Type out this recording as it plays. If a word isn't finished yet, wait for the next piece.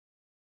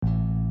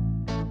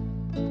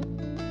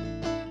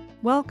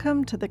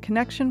Welcome to the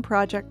Connection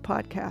Project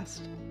podcast.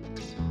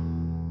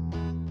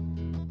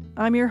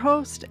 I'm your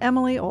host,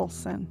 Emily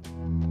Olson.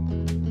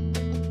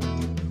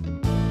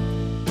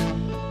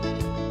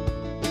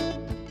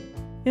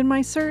 In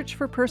my search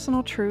for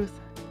personal truth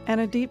and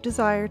a deep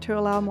desire to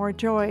allow more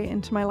joy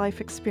into my life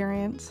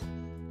experience,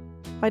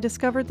 I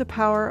discovered the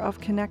power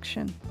of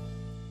connection.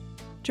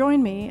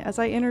 Join me as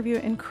I interview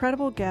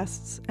incredible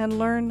guests and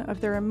learn of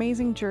their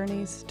amazing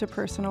journeys to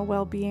personal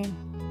well-being.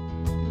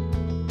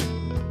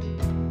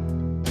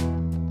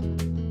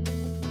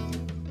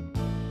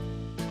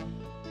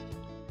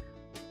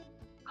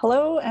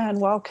 Hello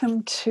and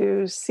welcome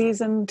to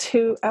Season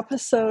 2,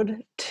 Episode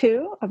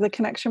 2 of the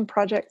Connection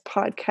Project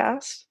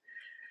podcast.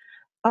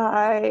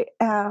 I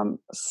am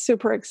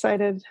super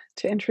excited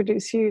to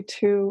introduce you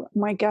to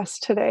my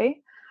guest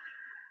today.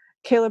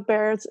 Caleb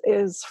Beyers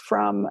is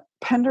from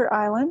Pender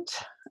Island,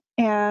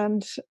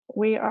 and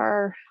we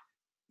are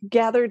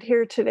gathered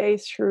here today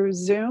through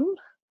Zoom.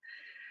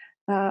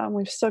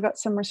 We've still got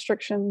some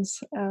restrictions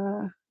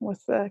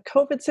with the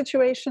COVID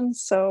situation,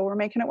 so we're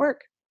making it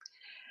work.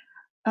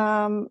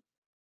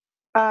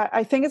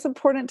 I think it's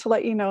important to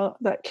let you know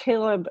that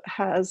Caleb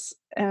has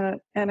an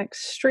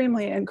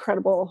extremely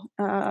incredible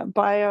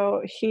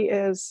bio. He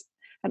is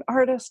an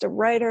artist, a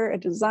writer, a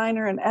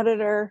designer, an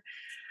editor,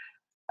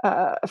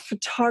 a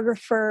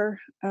photographer.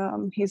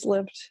 He's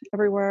lived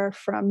everywhere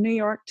from New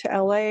York to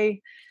LA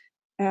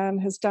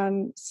and has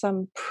done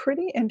some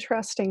pretty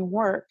interesting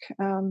work.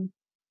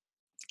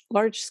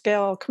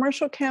 Large-scale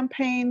commercial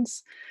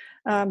campaigns,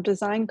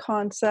 design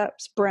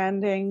concepts,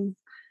 branding.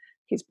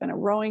 He's been a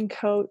rowing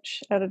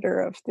coach,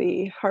 editor of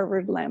the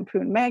Harvard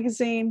Lampoon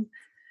magazine.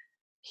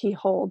 He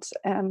holds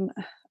an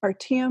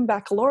Artium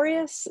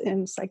Baccalaureus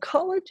in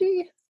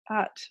psychology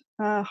at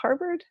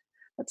Harvard.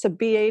 That's a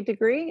BA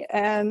degree,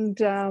 and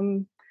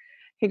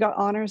he got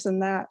honors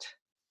in that.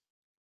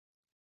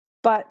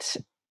 But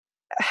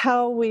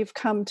how we've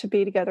come to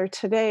be together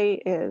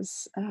today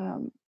is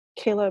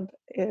Caleb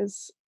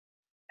is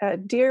a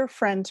dear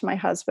friend to my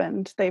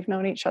husband. They've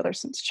known each other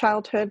since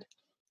childhood.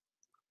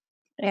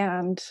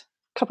 And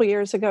a couple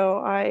years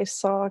ago, I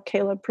saw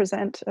Caleb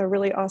present a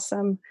really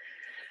awesome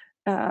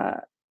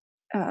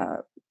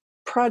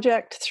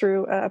project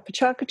through a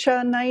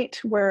Pachakucha night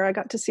where I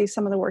got to see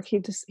some of the work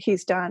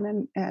he's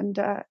done, and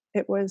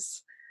it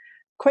was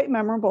quite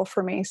memorable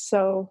for me.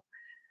 So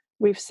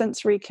we've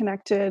since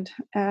reconnected,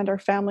 and our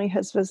family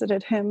has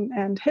visited him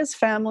and his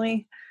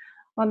family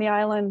on the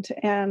island,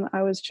 and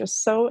I was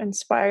just so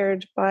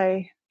inspired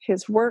by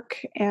his work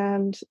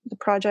and the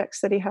projects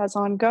that he has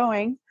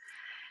ongoing.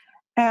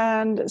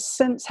 And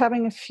since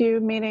having a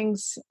few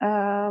meetings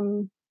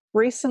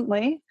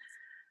recently,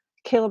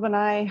 Caleb and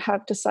I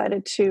have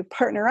decided to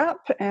partner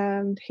up,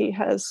 and he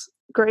has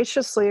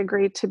graciously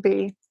agreed to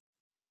be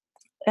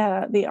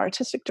the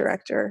artistic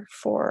director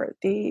for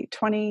the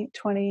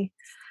 2020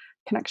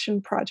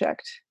 Connection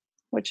Project,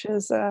 which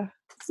is a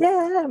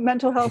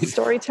mental health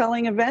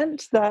storytelling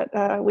event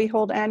that we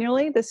hold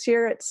annually. This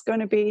year it's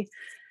going to be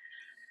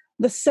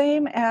the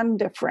same and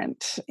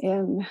different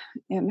in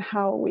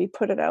how we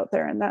put it out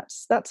there, and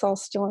that's all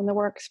still in the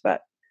works.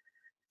 But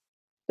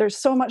there's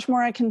so much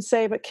more I can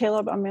say. But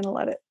Caleb, I'm going to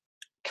let it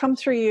come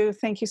through you.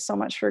 Thank you so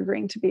much for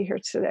agreeing to be here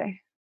today.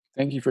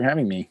 Thank you for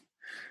having me.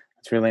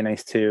 It's really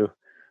nice to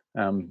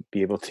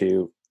be able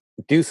to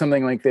do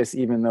something like this,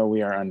 even though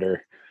we are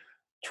under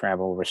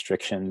travel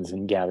restrictions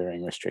and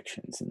gathering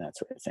restrictions and that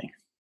sort of thing.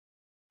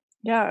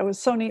 Yeah, it was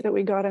so neat that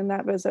we got in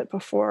that visit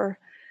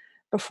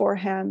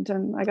beforehand,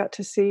 and I got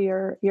to see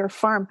your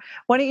farm.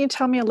 Why don't you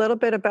tell me a little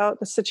bit about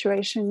the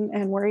situation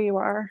and where you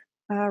are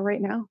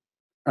right now?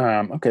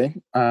 Okay.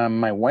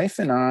 My wife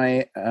and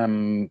I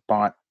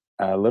bought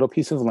a little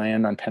piece of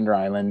land on Pender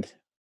Island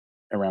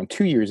around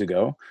 2 years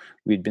ago.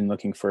 We'd been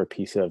looking for a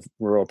piece of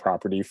rural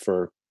property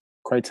for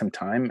quite some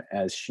time,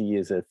 as she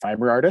is a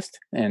fiber artist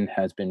and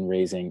has been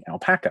raising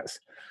alpacas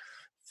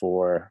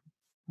for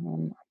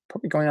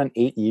probably going on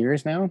 8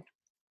 years now.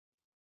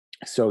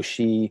 So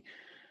she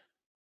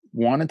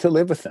wanted to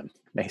live with them,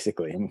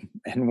 basically,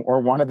 or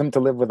wanted them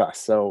to live with us.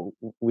 So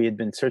we had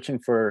been searching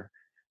for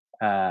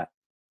a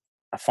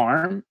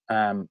farm,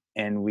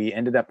 and we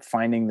ended up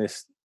finding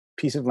this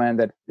piece of land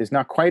that is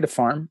not quite a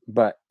farm,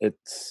 but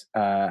it's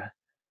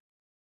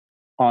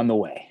on the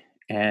way.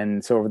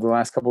 And so over the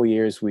last couple of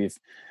years, we've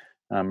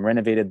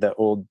renovated the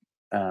old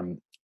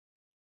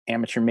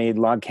amateur-made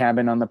log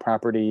cabin on the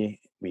property.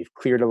 We've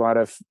cleared a lot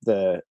of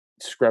the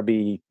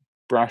scrubby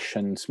brush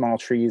and small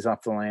trees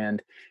off the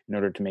land in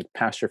order to make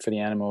pasture for the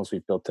animals.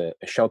 We've built a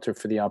shelter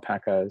for the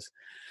alpacas,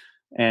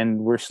 and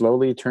we're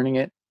slowly turning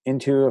it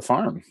into a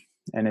farm.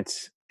 And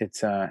it's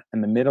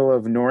in the middle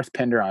of North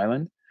Pender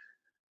Island,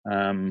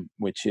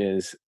 which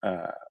is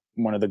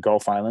one of the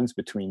Gulf Islands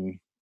between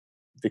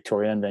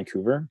Victoria and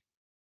Vancouver,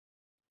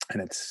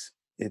 and it's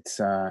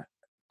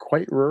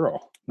quite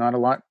rural. Not a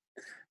lot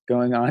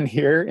going on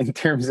here in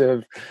terms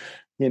of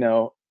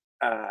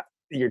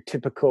your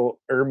typical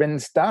urban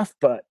stuff,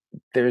 but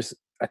there's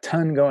a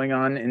ton going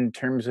on in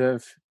terms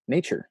of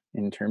nature,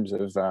 in terms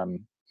of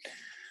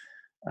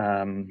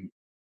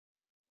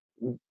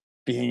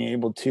being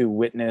able to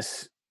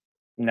witness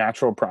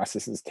natural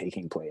processes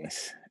taking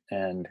place,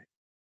 and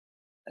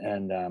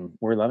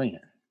we're loving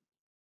it.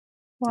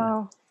 Yeah.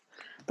 Wow.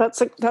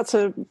 That's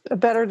a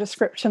better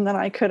description than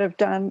I could have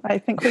done. I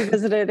think we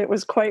visited, it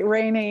was quite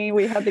rainy.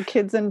 We had the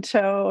kids in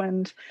tow,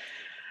 and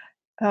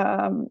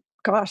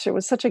gosh, it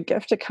was such a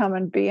gift to come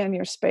and be in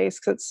your space,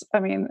 because I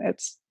mean,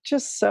 it's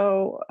just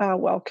so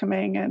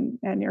welcoming,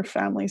 and your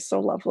family's so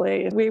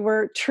lovely. We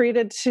were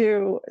treated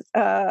to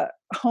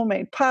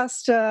homemade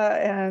pasta,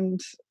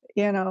 and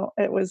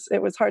it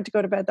was hard to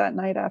go to bed that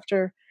night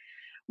after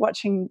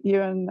watching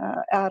you and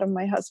Adam,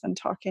 my husband,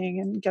 talking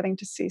and getting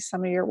to see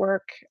some of your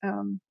work.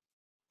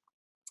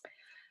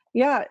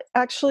 Yeah,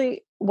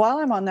 actually, while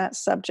I'm on that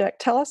subject,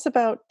 tell us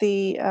about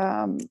the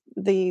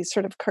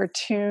sort of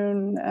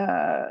cartoon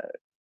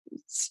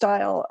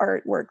style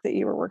artwork that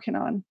you were working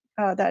on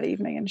that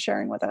evening and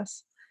sharing with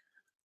us.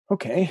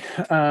 Okay.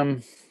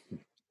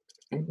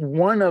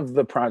 One of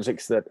the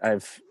projects that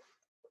I've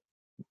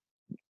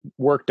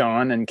worked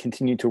on and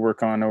continue to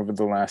work on over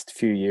the last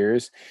few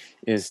years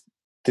is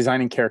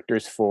designing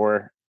characters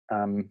for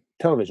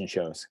television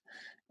shows.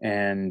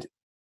 And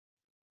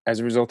as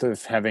a result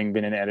of having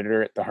been an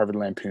editor at the Harvard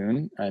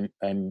Lampoon,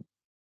 I'm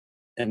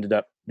ended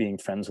up being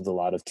friends with a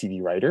lot of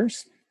TV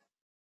writers,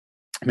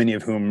 many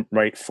of whom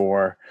write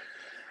for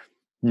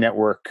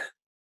network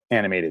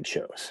animated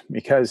shows,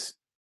 because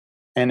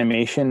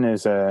animation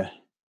is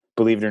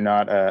believe it or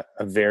not, a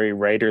very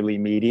writerly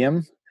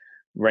medium.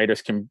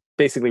 Writers can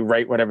basically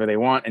write whatever they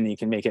want, and you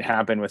can make it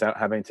happen without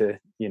having to,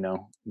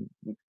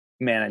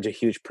 manage a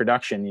huge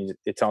production.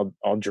 It's all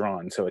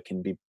drawn, so it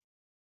can be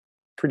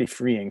pretty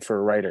freeing for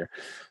a writer.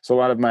 So a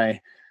lot of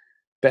my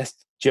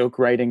best joke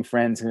writing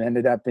friends have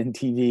ended up in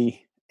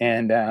TV,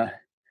 and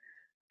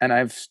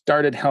I've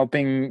started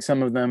helping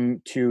some of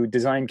them to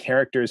design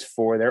characters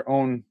for their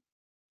own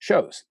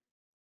shows,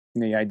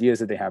 the ideas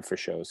that they have for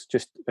shows,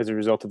 just as a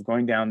result of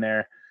going down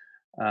there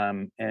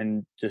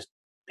and just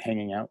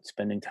hanging out,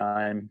 spending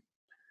time,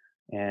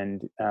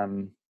 and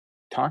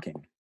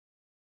talking.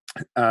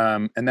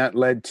 And that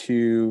led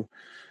to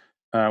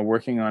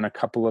working on a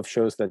couple of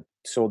shows that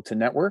sold to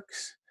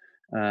networks,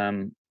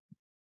 um,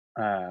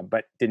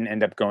 but didn't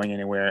end up going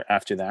anywhere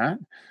after that.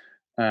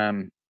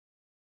 Um,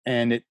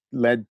 and it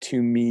led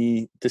to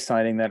me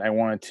deciding that I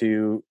wanted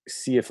to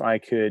see if I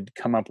could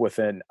come up with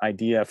an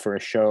idea for a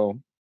show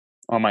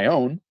on my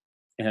own,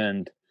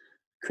 and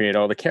create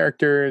all the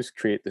characters,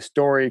 create the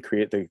story,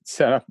 create the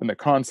setup and the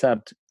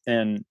concept,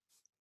 and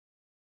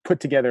put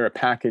together a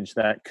package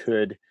that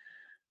could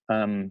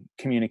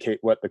communicate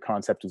what the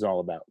concept is all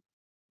about.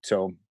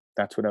 So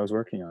that's what I was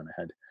working on.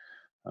 I had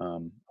a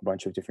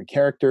bunch of different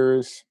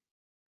characters,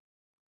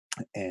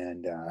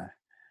 and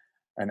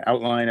an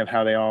outline of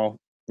how they all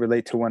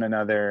relate to one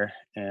another.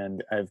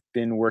 And I've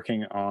been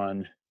working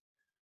on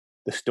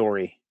the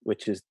story,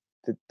 which is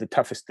the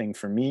toughest thing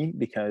for me,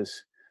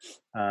 because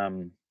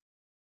um,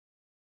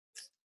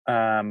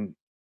 um,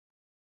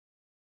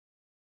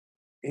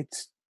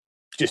 it's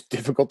just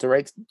difficult to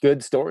write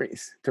good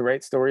stories, to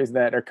write stories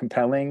that are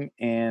compelling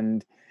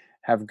and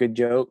have good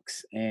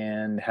jokes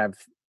and have,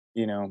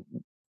 you know,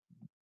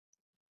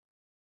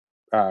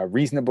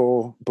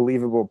 reasonable,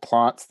 believable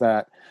plots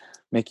that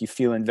make you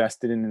feel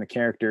invested in the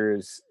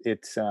characters.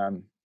 It's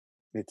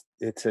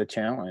a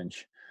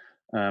challenge,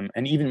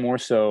 and even more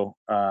so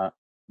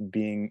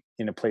being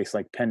in a place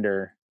like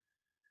Pender,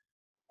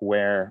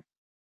 where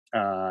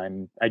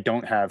I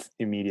don't have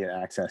immediate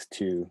access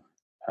to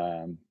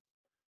um,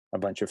 a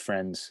bunch of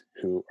friends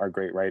who are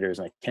great writers.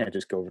 I can't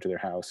just go over to their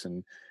house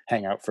and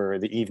hang out for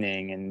the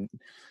evening and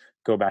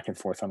go back and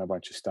forth on a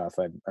bunch of stuff.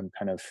 I'm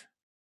kind of,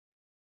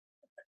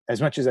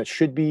 as much as that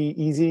should be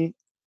easy,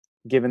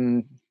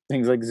 given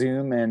things like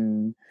Zoom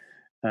and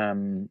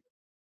um,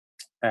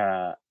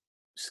 uh,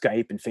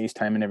 Skype and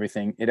FaceTime and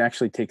everything, it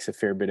actually takes a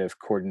fair bit of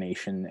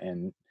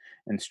coordination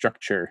and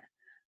structure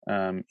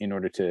in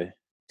order to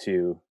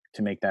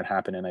make that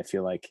happen. And I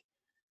feel like,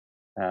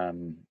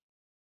 um,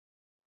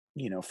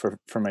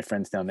 for my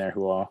friends down there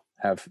who all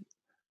have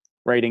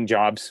writing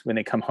jobs, when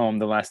they come home,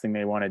 the last thing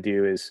they want to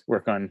do is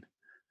work on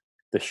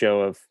the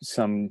show of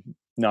some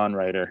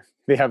non-writer.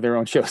 They have their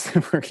own shows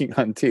they're working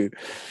on too.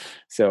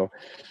 So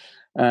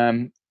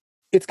um,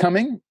 it's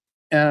coming.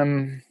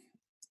 Um,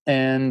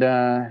 and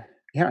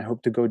yeah, I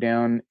hope to go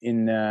down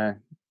to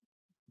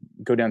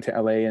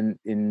LA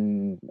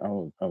in I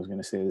was going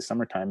to say the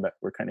summertime, but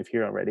we're kind of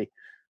here already.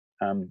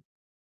 Um,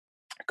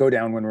 go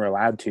down when we're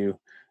allowed to,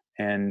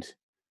 and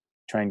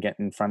try and get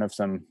in front of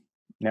some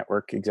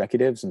network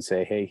executives and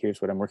say, hey, here's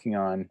what I'm working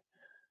on.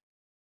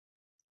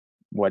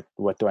 What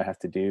do I have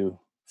to do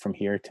from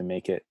here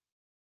to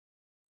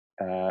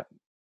uh,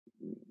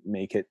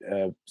 make it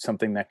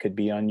something that could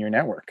be on your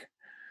network?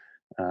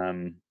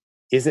 Um,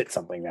 is it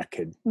something that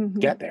could Hmm.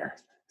 get there?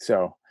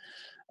 So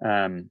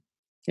um,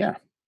 yeah,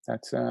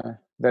 that's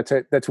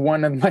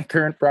one of my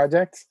current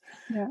projects.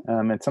 Yeah.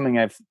 It's something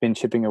I've been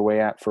chipping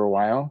away at for a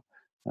while,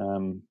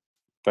 um,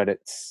 but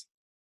it's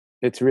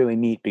really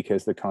neat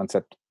because the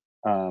concept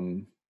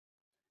um,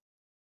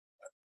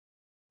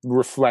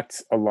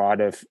 reflects a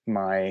lot of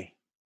my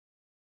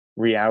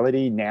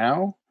reality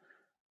now,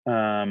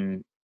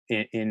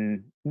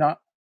 in not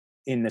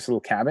in this little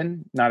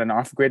cabin, not an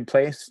off-grid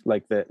place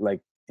like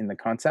in the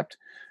concept,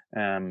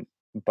 um,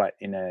 but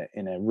in a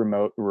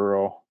remote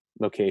rural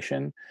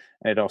location.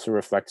 And it also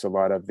reflects a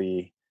lot of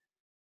the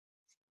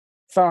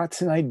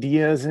thoughts and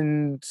ideas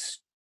and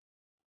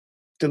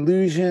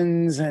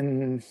delusions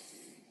and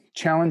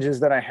challenges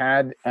that I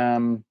had,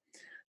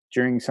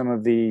 during some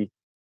of the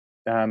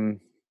um,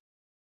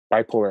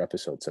 bipolar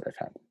episodes that I've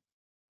had.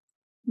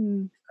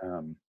 Mm.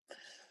 Um,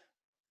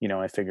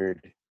 I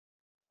figured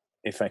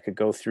if I could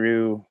go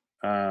through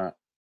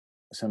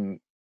some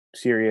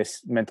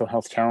serious mental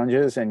health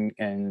challenges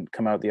and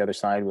come out the other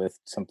side with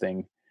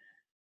something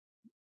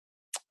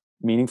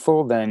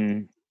meaningful,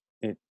 then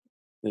it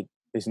it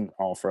isn't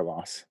all for a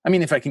loss. I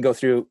mean, if I can go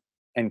through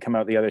and come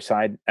out the other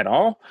side at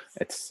all,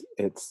 it's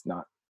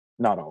not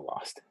all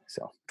lost.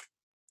 So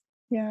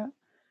Yeah.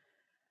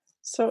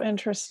 So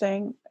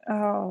interesting.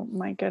 Oh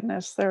my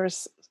goodness.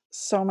 There's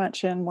so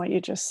much in what you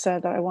just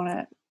said that I want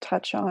to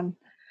touch on.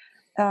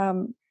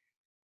 Um,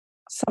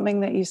 Something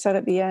that you said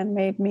at the end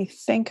made me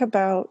think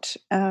about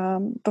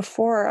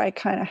before I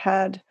kind of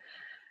had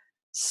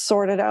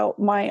sorted out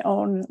my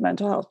own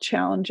mental health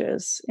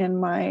challenges in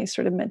my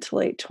sort of mid to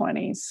late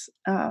 20s.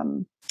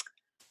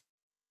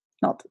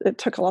 Not it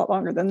took a lot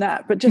longer than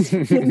that, but just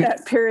in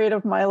that period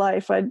of my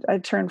life, I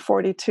turned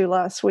 42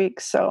 last week,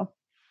 so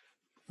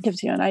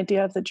gives you an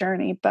idea of the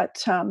journey.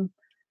 But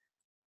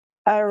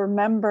I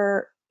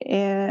remember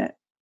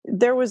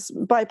there was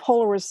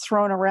bipolar was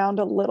thrown around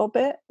a little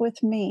bit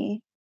with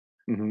me.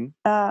 hmm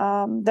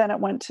Then it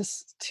went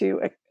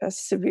to a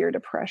severe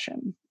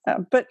depression.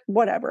 But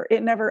whatever,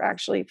 it never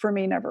actually for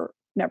me never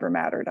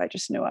mattered. I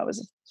just knew I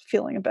was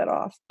feeling a bit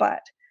off.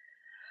 But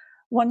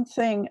one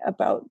thing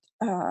about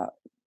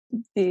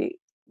the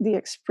the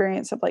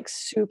experience of like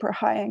super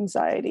high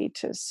anxiety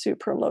to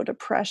super low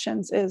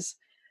depressions is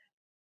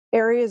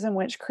areas in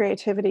which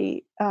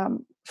creativity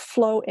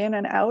flow in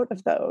and out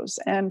of those.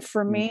 And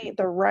for me,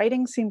 the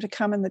writing seemed to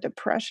come in the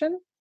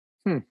depression,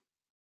 Hmm.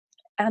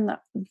 and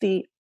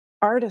the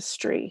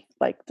artistry,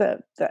 like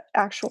the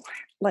actual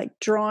like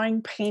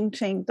drawing,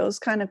 painting, those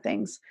kind of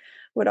things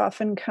would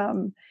often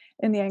come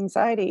in the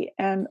anxiety.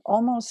 And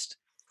almost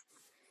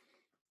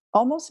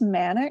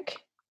manic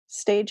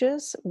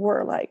stages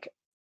were like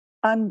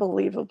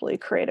unbelievably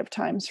creative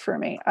times for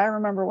me. I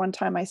remember one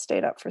time I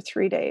stayed up for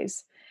 3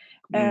 days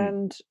Mm.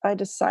 and I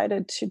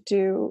decided to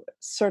do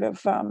sort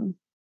of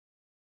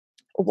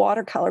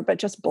watercolor, but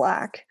just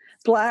black,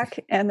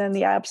 and then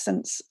the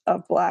absence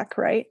of black,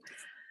 right?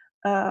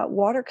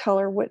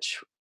 Watercolor,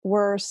 which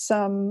were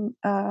some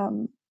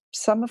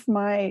of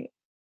my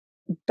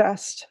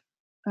best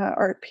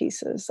art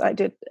pieces. I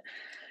did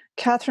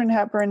Catherine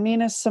Hepburn,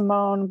 Nina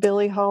Simone,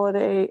 Billie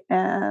Holiday,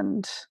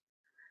 and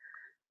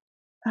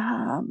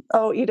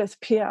Edith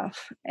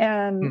Piaf.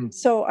 And Mm.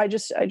 so I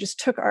just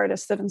took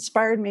artists that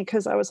inspired me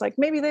because I was like,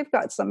 maybe they've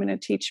got something to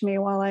teach me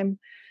while I'm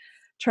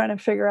trying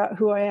to figure out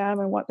who I am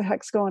and what the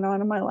heck's going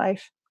on in my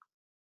life.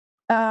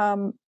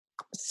 Um,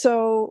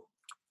 so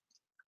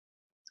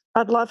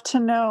I'd love to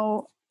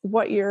know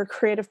what your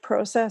creative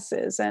process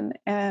is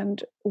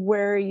and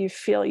where you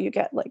feel you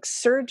get like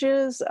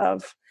surges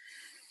of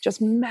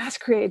just mass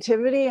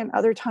creativity and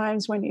other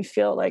times when you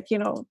feel like,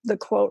 the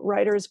quote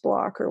writer's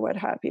block or what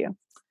have you.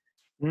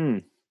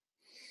 Mm.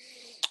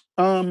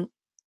 Um,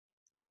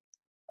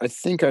 I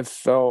think I've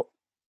felt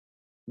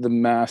the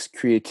mass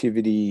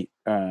creativity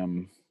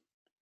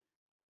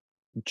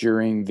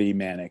during the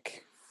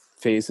manic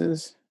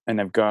phases,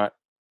 and I've got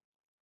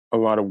a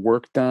lot of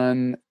work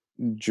done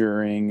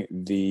during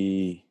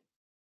the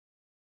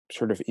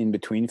sort of in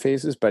between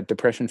phases. But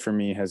depression for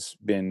me has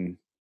been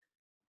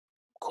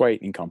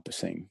quite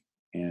encompassing,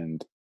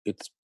 and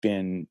it's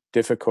been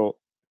difficult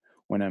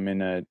when I'm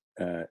in a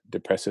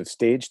depressive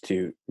stage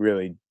to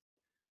really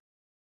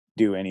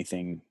do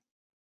anything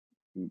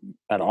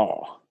at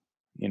all.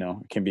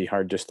 It can be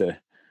hard just to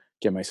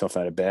get myself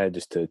out of bed,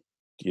 just to,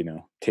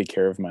 take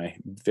care of my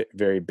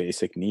very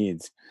basic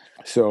needs.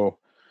 So,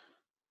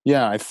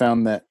 yeah, I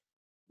found that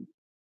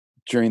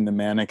during the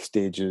manic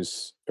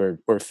stages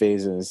or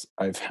phases,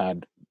 I've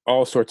had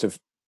all sorts of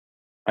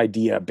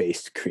idea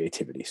based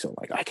creativity. So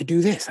like I could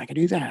do this, I could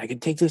do that, I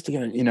could take this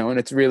together, and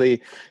it's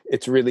really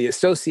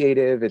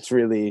associative, it's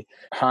really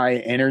high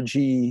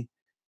energy,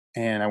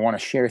 and I want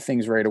to share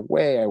things right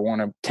away. I want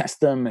to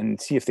test them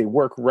and see if they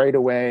work right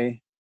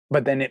away.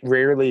 But then it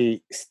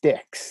rarely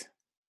sticks,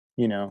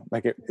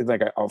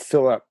 I'll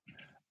fill up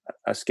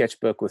a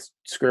sketchbook with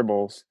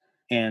scribbles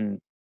and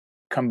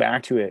come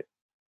back to it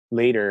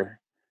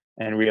later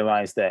and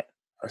realize that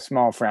a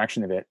small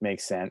fraction of it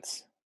makes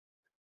sense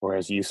or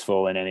is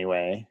useful in any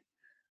way.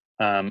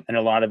 And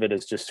a lot of it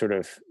is just sort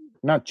of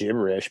not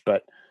gibberish,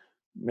 but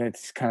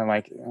it's kind of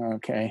like,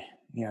 okay,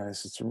 yeah,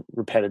 this is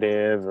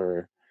repetitive,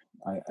 or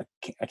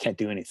I can't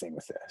do anything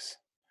with this.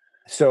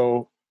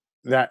 So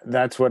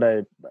that's what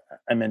I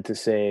meant to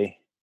say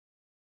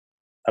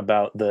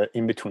about the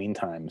in between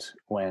times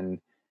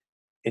when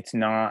it's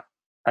not.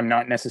 I'm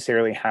not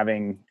necessarily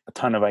having a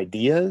ton of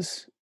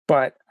ideas,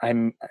 but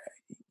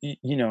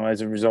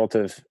as a result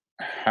of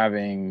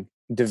having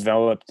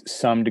developed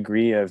some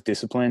degree of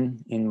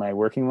discipline in my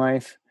working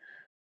life,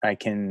 I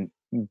can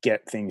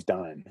get things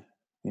done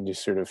and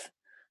just sort of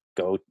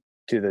go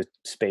to the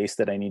space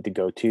that I need to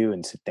go to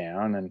and sit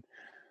down and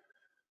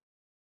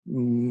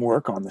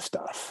work on the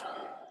stuff.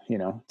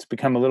 It's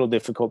become a little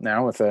difficult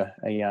now with a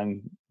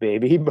young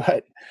baby,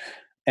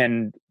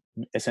 and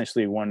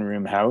essentially one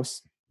room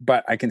house,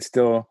 but I can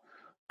still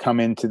come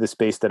into the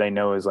space that I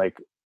know is like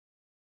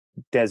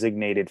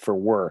designated for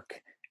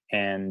work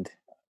and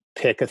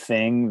pick a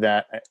thing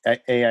that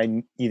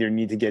I either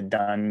need to get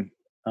done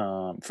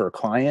for a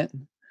client,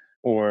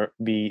 or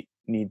B,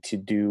 need to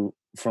do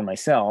for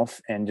myself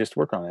and just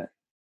work on it,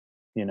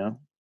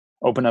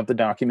 open up the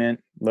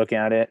document, look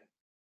at it,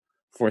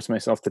 force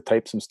myself to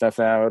type some stuff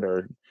out,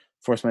 or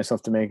force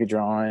myself to make a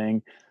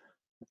drawing,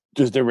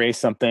 just erase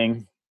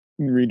something,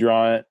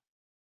 redraw it,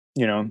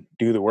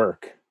 do the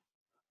work.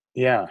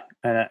 Yeah.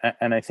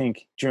 And I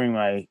think during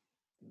my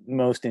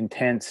most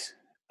intense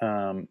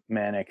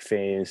manic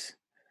phase,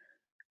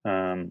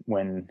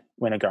 when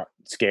it got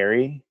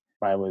scary,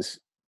 I was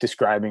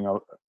describing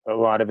a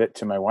lot of it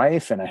to my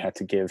wife, and I had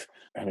to give,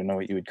 I don't know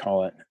what you would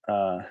call it.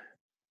 I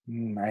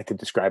had to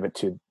describe it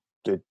to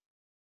the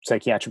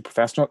psychiatric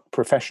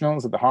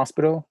professionals at the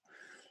hospital.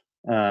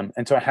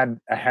 And so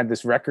I had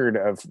this record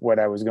of what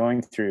I was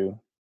going through,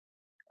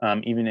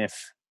 even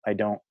if I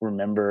don't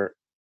remember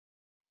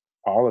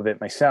all of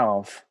it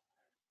myself.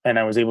 And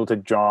I was able to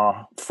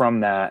draw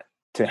from that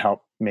to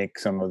help make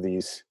some of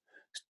these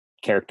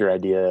character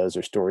ideas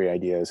or story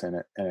ideas, and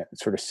it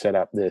sort of set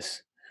up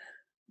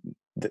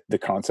the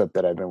concept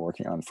that I've been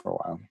working on for a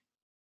while,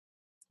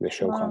 the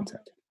show Wow.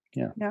 concept.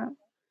 Yeah. Yeah.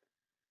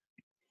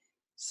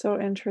 So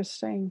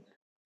interesting.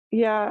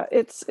 Yeah,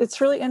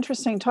 it's really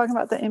interesting talking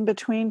about the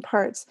in-between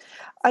parts.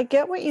 I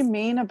get what you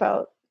mean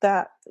about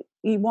that.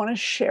 You want to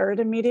share it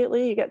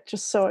immediately. You get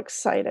just so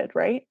excited,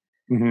 right?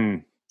 Hmm.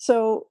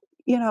 So,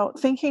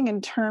 thinking in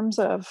terms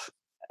of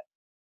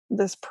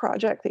this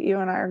project that you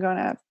and I are going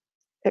to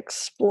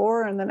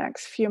explore in the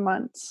next few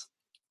months,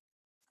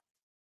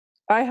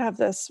 I have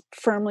this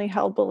firmly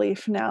held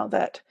belief now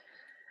that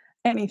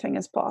anything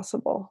is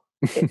possible.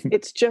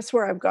 It's just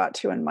where I've got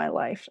to in my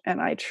life,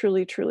 and I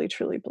truly, truly,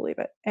 truly believe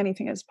it.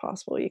 Anything is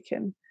possible. You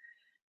can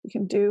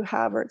do,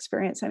 have, or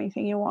experience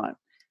anything you want.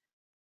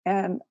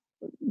 And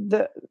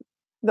the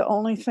the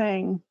only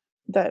thing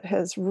that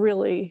has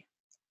really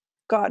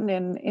gotten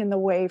in the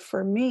way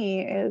for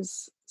me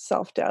is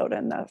self-doubt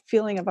and the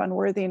feeling of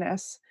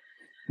unworthiness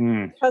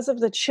Mm. because of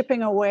the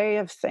chipping away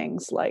of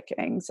things like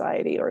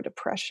anxiety or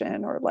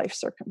depression or life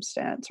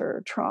circumstance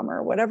or trauma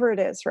or whatever it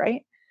is,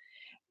 right?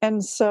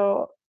 And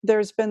so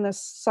there's been this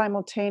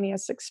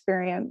simultaneous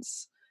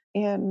experience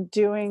in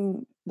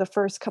doing the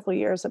first couple of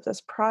years of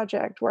this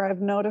project where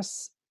I've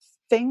noticed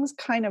things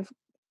kind of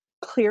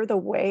clear the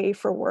way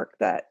for work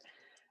that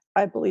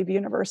I believe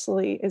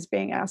universally is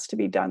being asked to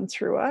be done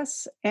through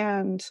us.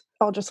 And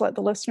I'll just let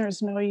the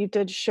listeners know you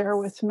did share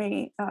with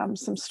me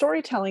some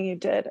storytelling you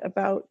did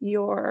about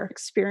your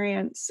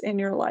experience in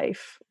your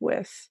life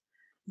with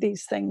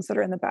these things that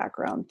are in the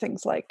background,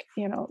 things like,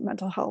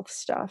 mental health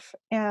stuff.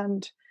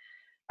 And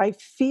I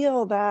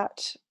feel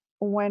that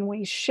when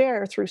we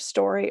share through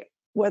story,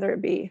 whether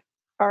it be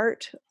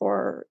art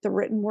or the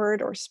written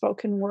word or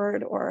spoken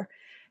word or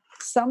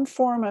some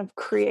form of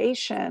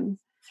creation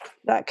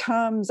that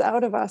comes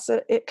out of us,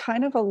 it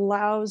kind of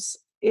allows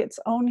its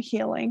own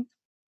healing.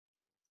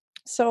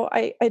 So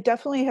I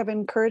definitely have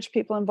encouraged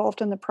people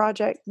involved in the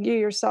project. You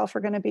yourself are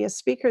going to be a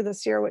speaker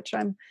this year, which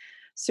I'm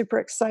super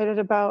excited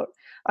about.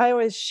 I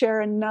always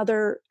share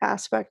another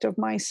aspect of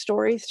my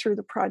story through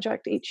the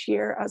project each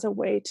year as a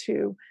way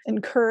to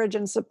encourage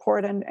and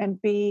support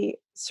and be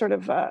sort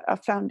of a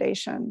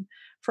foundation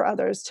for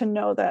others to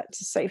know that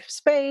it's a safe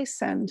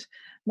space and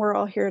we're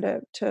all here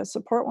to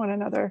support one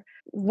another.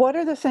 What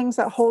are the things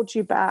that hold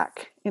you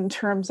back in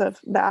terms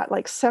of that,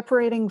 like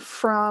separating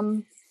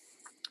from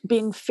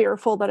being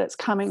fearful that it's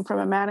coming from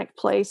a manic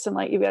place and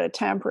like you've got to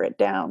tamper it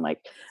down?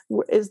 Like,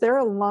 is there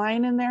a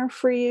line in there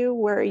for you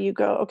where you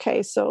go,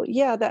 okay, so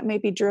yeah, that may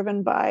be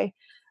driven by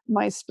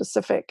my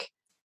specific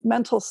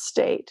mental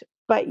state,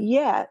 but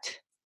yet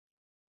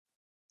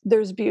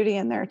there's beauty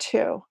in there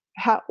too.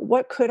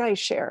 What could I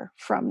share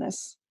from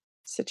this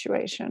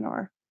situation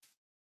or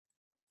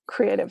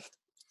creative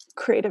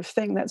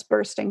thing that's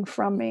bursting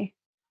from me?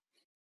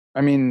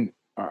 I mean,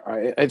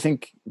 I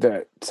think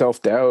that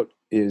self-doubt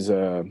is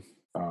a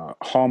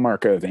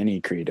hallmark of any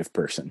creative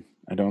person.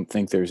 I don't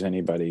think there's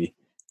anybody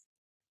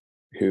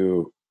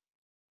who,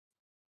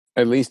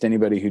 at least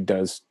anybody who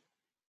does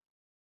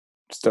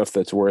stuff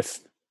that's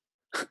worth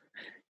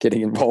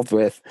getting involved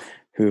with,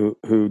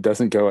 who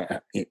doesn't go,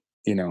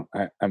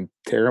 I'm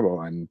terrible.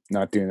 I'm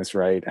not doing this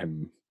right.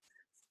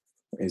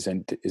 Is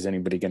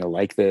anybody going to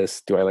like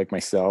this? Do I like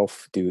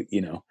myself?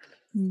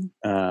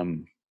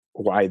 Mm.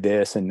 Why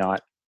this and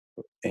not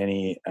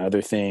any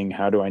other thing?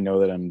 How do I know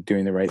that I'm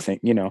doing the right thing?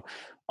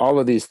 All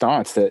of these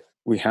thoughts that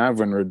we have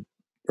when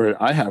we're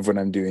or I have when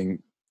I'm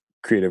doing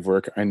creative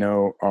work, I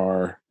know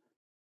are,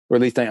 or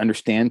at least I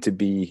understand to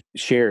be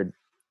shared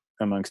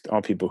amongst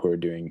all people who are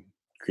doing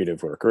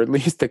creative work, or at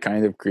least the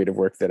kind of creative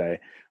work that I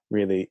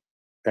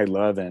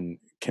love and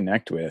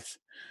connect with.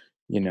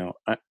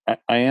 I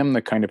am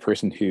the kind of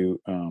person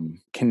who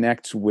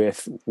connects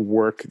with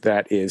work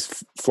that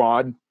is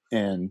flawed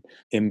and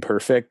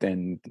imperfect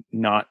and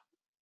not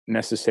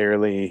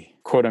necessarily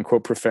quote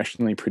unquote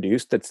professionally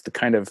produced. That's the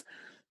kind of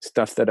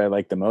stuff that I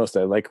like the most.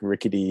 I like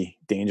rickety,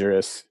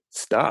 dangerous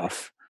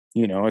stuff.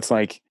 It's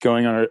like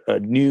going on a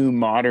new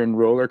modern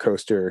roller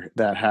coaster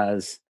that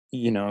has,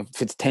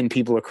 fits 10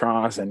 people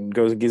across and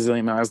goes a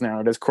gazillion miles an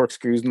hour, does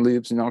corkscrews and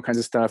loops and all kinds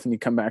of stuff. And you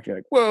come back, you're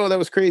like, whoa, that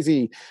was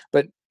crazy.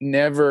 But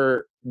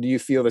never do you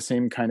feel the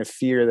same kind of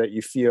fear that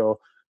you feel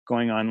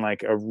going on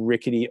like a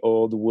rickety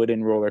old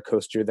wooden roller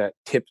coaster that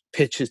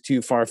pitches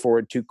too far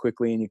forward too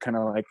quickly. And you kind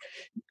of like,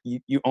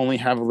 you only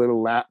have a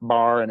little lap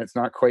bar and it's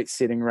not quite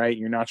sitting right.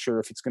 You're not sure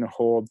if it's going to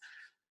hold.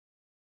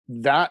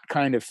 That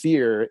kind of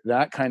fear,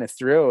 that kind of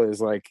thrill is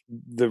like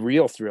the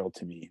real thrill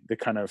to me. The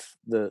kind of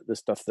the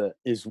stuff that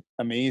is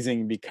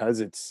amazing because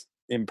it's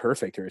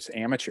imperfect or it's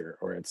amateur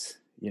or it's,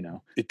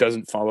 it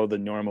doesn't follow the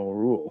normal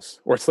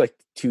rules, or it's like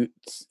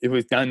it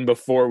was done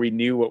before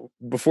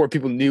before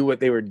people knew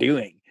what they were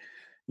doing,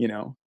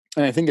 and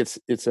I think it's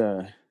this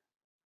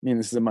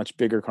is a much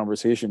bigger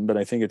conversation, but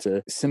I think it's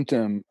a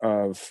symptom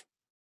of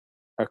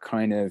a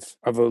kind of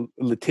a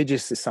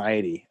litigious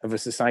society, of a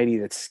society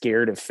that's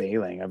scared of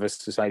failing, of a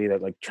society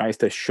that like tries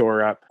to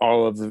shore up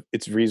all of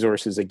its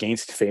resources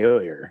against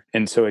failure.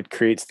 And so it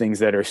creates things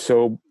that are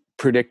so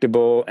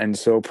predictable and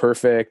so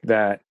perfect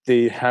that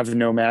they have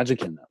no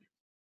magic in them,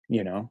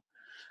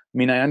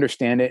 I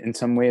understand it in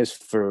some ways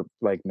for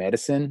like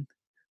medicine,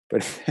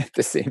 but at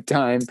the same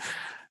time,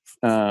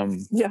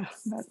 Yeah,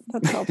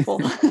 that's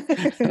helpful.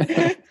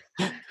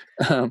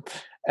 um,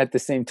 at the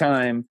same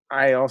time,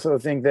 I also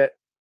think that,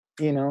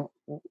 you know,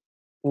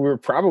 we're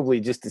probably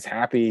just as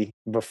happy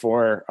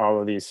before all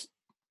of these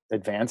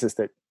advances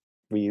that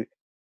we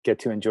get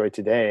to enjoy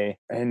today.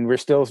 And we're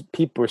still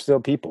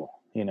people,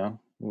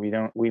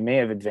 we may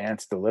have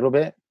advanced a little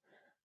bit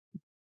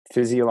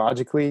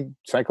physiologically,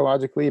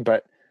 psychologically,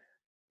 but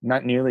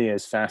not nearly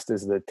as fast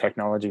as the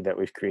technology that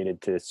we've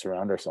created to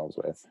surround ourselves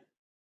with.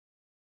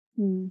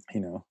 Mm.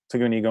 It's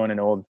like when you go in an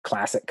old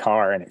classic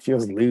car and it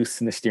feels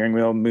loose and the steering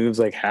wheel moves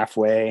like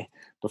halfway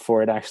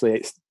before it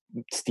actually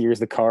steers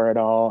the car at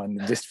all, and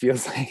it just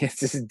feels like it's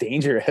just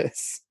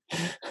dangerous.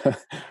 Oh,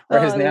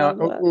 whereas I now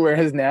love that.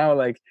 whereas now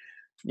like,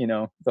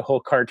 the whole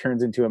car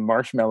turns into a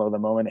marshmallow the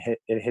moment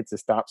it hits a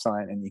stop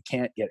sign, and you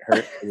can't get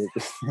hurt.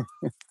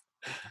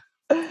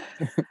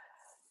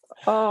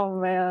 Oh,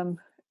 man.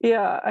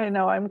 Yeah, I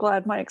know. I'm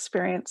glad my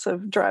experience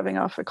of driving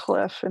off a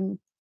cliff and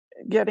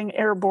getting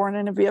airborne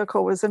in a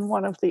vehicle was in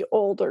one of the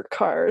older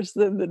cars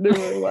than the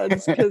newer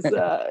ones, 'cause,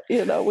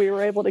 we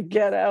were able to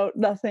get out,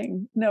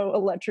 no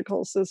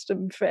electrical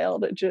system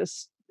failed, it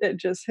just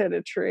hit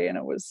a tree and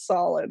it was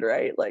solid,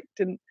 right? Like,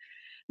 didn't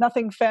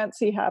nothing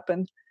fancy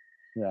happened.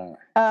 Yeah.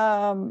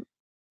 Um,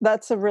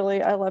 that's a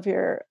really I love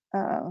your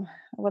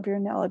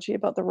analogy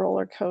about the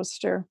roller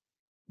coaster.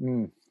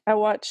 Mm. I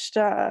watched,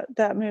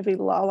 that movie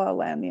La La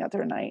Land the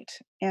other night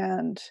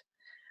and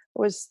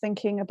was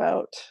thinking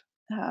about,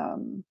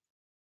 um,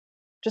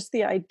 just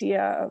the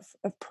idea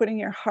of putting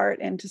your heart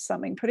into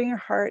something, putting your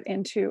heart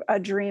into a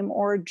dream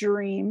or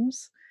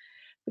dreams,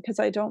 because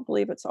I don't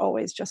believe it's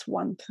always just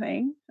one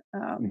thing.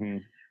 Um, Hmm.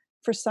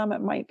 for some,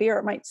 it might be, or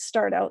it might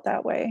start out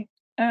that way,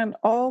 and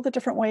all the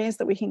different ways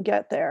that we can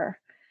get there.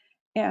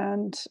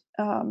 And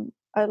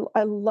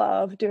I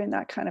love doing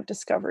that kind of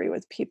discovery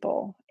with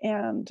people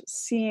and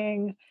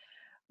seeing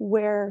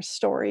where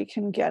story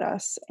can get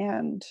us,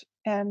 and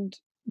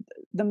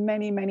the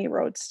many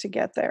roads to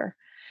get there.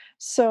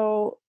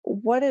 So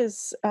what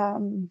is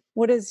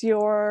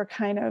your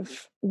kind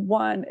of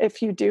one,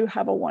 if you do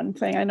have a one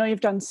thing? I know you've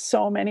done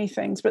so many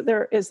things, but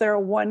there a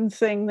one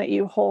thing that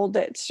you hold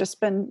that's just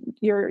been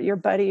your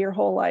buddy your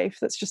whole life,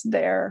 that's just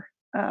there?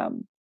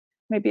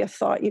 Maybe a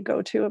thought you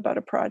go to about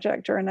a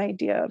project, or an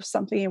idea of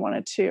something you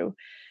wanted to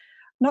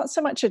not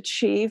so much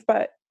achieve,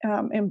 but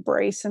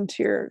embrace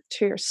into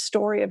your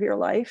story of your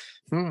life.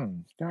 No,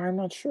 I'm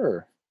not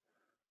sure.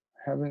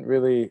 Haven't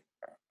really.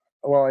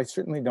 Well, I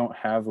certainly don't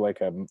have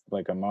like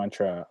a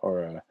mantra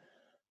or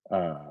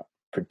a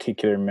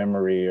particular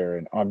memory or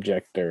an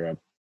object or a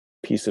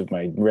piece of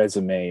my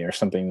resume or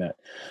something that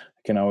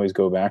I can always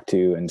go back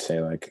to and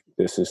say like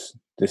this is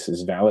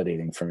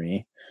validating for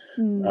me.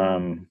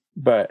 Mm,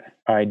 But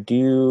I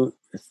do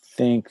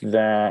think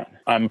that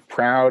I'm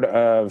proud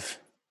of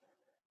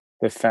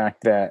the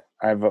fact that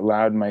I've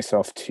allowed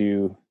myself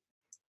to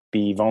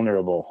be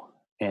vulnerable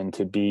and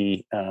to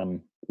be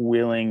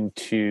willing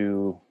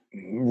to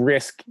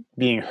risk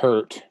being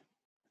hurt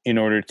in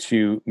order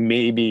to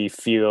maybe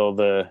feel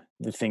the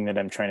thing that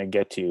I'm trying to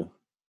get to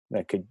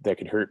that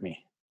could hurt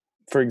me.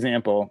 For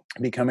example,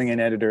 becoming an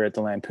editor at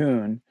the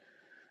Lampoon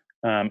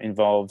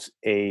involves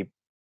a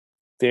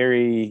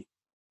very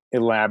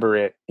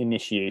elaborate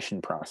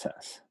initiation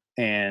process,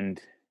 and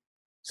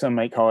some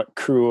might call it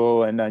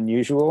cruel and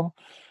unusual,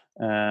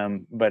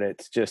 but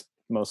it's just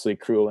mostly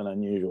cruel and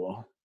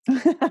unusual.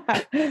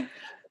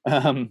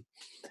 Um,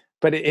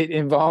 but it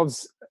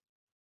involves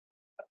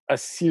a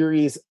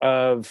series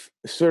of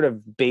sort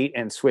of bait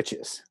and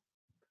switches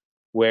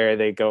where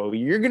they go,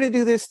 you're going to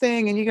do this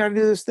thing and you got to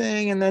do this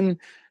thing. And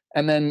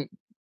then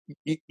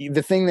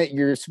the thing that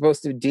you're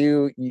supposed to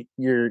do,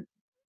 you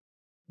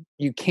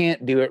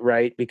can't do it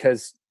right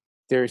because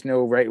there's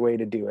no right way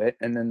to do it.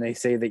 And then they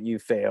say that you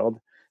failed.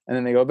 And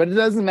then they go, but it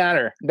doesn't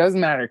matter. It doesn't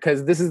matter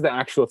because this is the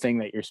actual thing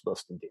that you're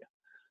supposed to do.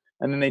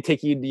 And then they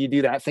take you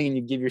do that thing and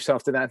you give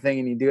yourself to that thing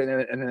and you do it.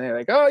 And then they're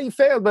like, oh, you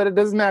failed, but it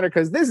doesn't matter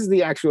because this is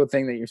the actual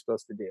thing that you're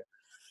supposed to do.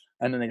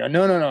 And then they go,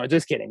 no,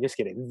 just kidding.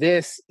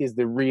 This is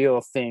the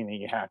real thing that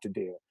you have to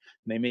do.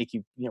 And they make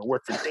you,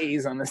 work for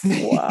days on this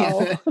thing.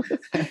 Wow.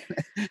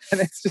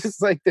 And it's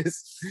just like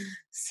this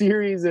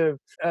series of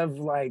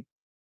like,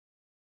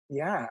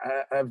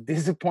 of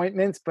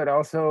disappointments, but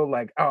also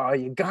like, oh,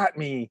 you got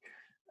me,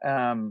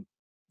 kind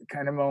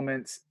of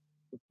moments,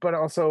 but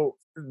also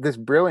this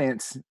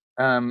brilliance,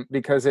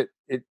 because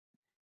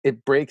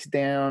it breaks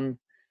down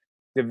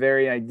the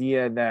very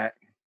idea that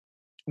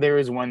there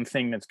is one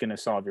thing that's going to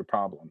solve your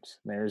problems.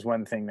 There's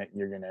one thing that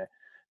you're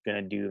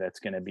gonna do that's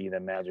going to be the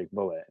magic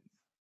bullet.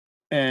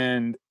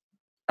 And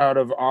out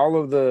of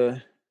all of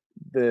the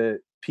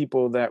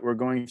people that were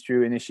going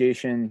through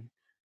initiation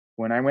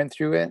when I went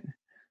through it,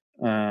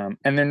 and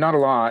they're not a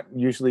lot,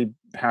 usually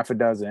half a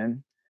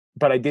dozen,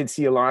 but I did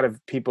see a lot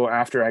of people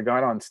after I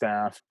got on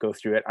staff go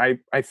through it.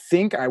 I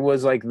think I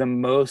was like the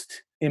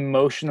most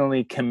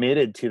emotionally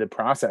committed to the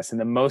process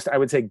and the most, I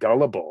would say,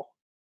 gullible.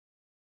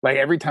 Like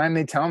every time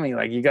they tell me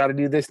like, you got to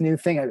do this new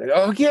thing, I go,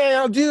 okay,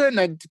 I'll do it. And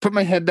I put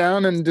my head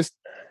down and just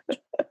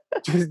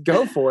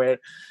go for it.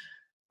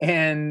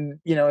 And,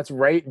 it's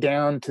right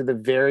down to the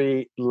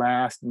very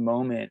last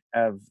moment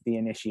of the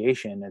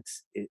initiation.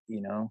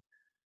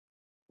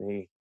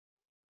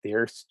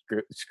 They're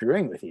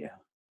screwing with you.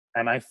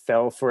 And I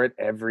fell for it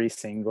every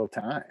single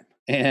time.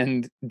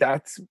 And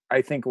that's,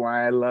 I think,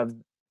 why I love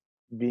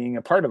being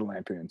a part of the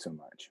Lampoon so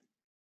much.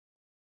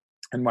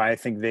 And why I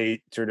think the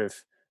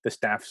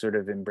staff sort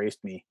of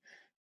embraced me,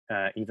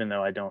 even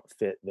though I don't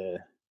fit the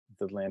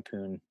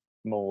Lampoon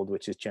mold,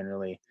 which is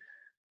generally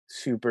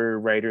super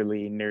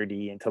writerly,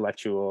 nerdy,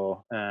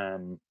 intellectual.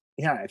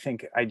 I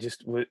think I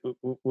just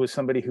was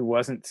somebody who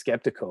wasn't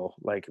skeptical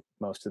like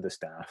most of the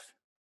staff.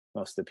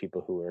 Most of the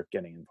people who were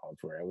getting involved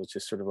were. I was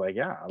just sort of like,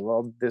 yeah,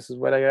 well, this is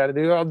what I got to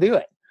do. I'll do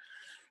it.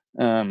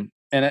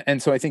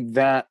 And so I think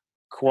that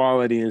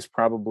quality is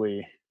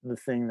probably the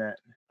thing that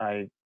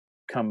I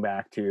come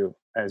back to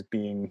as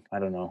being, I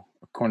don't know,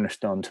 a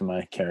cornerstone to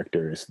my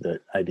character, is the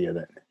idea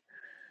that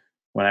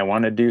when I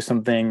want to do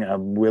something,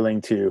 I'm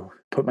willing to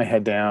put my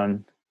head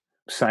down,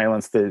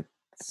 silence the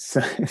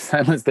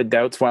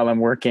doubts while I'm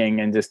working,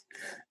 and just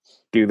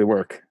do the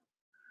work.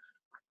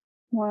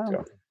 Wow.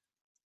 So.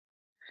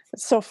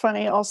 It's so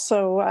funny.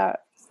 Also,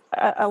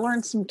 I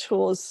learned some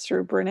tools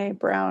through Brene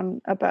Brown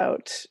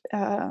about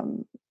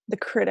the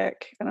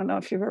critic. I don't know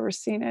if you've ever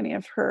seen any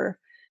of her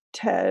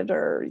TED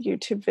or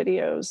YouTube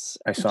videos.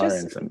 I saw her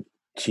in some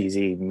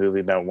cheesy movie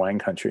about wine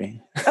country.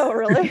 Oh,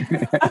 really?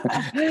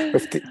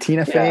 With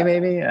Tina Fey,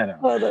 maybe? I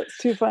don't know. Oh, that's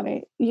too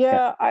funny.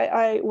 Yeah.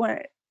 I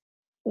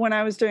when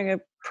I was doing a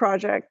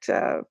project,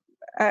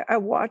 I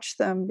watched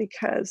them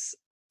because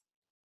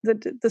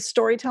the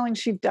storytelling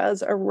she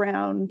does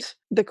around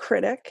the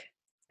critic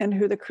and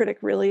who the critic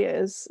really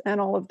is and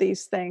all of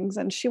these things.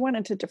 And she went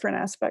into different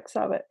aspects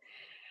of it.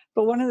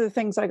 But one of the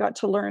things I got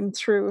to learn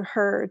through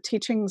her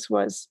teachings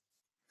was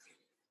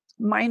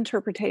my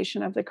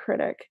interpretation of the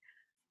critic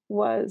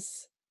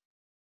was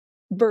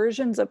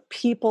versions of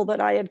people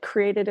that I had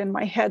created in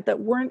my head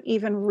that weren't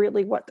even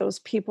really what those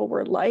people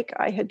were like.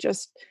 I had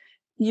just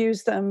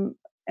used them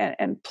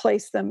and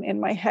placed them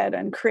in my head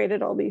and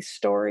created all these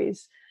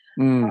stories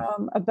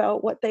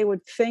about what they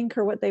would think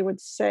or what they would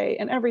say.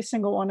 And every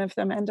single one of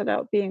them ended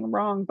up being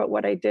wrong. But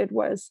what I did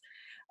was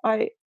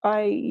I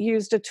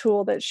used a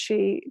tool that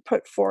she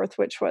put forth,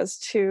 which was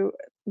to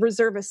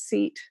reserve a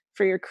seat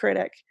for your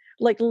critic,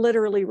 like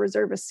literally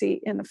reserve a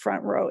seat in the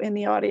front row in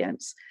the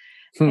audience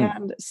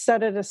and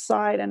set it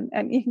aside.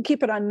 And you can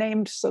keep it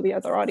unnamed so the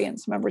other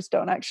audience members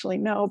don't actually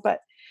know, but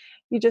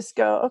you just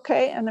go,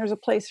 okay, and there's a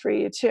place for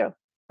you too,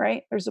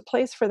 right? There's a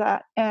place for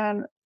that.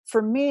 And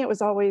for me, it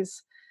was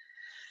always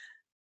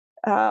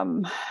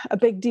a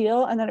big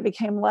deal. And then it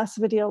became less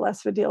of a deal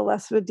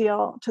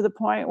to the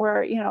point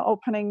where,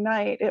 opening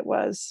night, it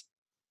was,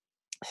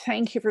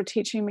 thank you for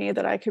teaching me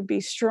that I could be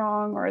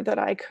strong or that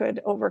I could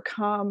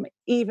overcome,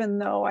 even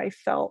though I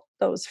felt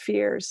those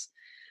fears.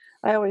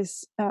 I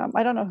always,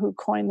 I don't know who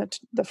coined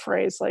the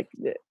phrase, like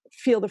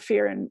feel the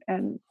fear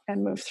and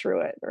move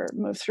through it, or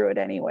move through it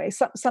anyway,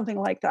 something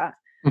like that.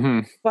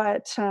 Mm-hmm.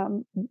 But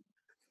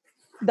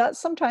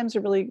that's sometimes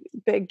a really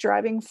big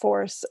driving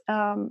force.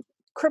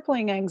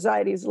 Crippling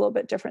anxiety is a little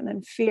bit different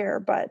than fear,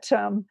 but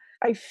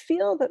I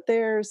feel that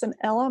there's an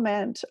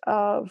element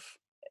of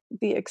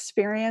the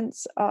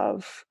experience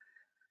of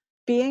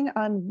being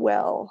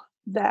unwell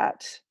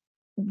that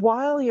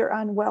while you're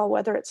unwell,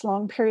 whether it's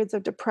long periods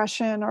of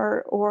depression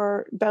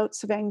or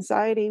bouts of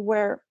anxiety,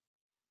 where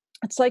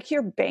it's like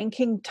you're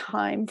banking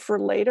time for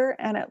later,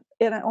 and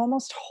it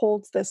almost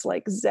holds this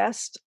like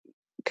zest,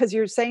 because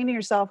you're saying to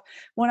yourself,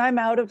 when I'm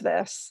out of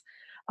this,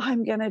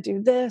 I'm going to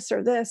do this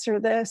or this or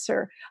this,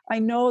 or I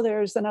know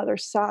there's another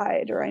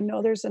side, or I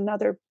know there's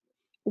another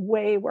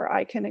way where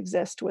I can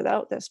exist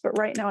without this. But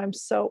right now I'm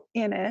so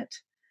in it.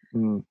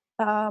 Mm,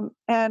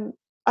 And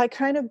I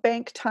kind of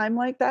bank time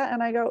like that.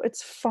 And I go,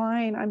 it's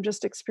fine. I'm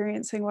just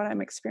experiencing what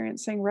I'm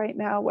experiencing right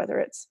now, whether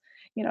it's,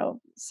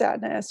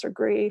 sadness or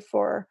grief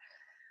or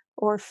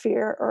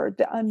fear or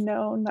the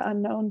unknown. The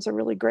unknown's a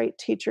really great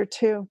teacher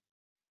too,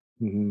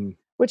 mhm,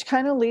 which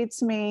kind of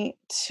leads me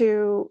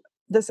to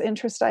this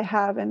interest I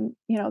have in,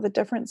 the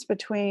difference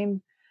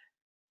between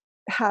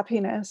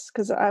happiness,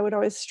 because I would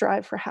always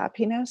strive for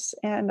happiness.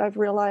 And I've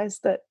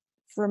realized that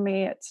for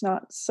me, it's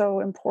not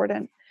so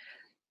important.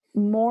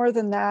 More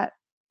than that,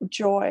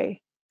 joy.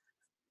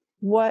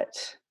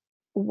 What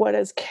what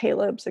is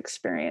Caleb's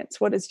experience?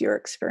 What is your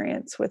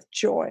experience with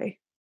joy?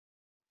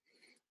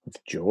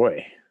 with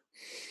joy.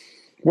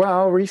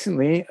 Well,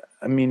 recently,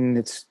 I mean,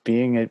 it's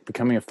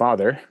becoming a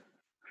father,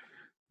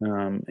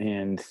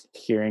 and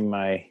hearing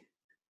my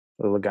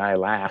little guy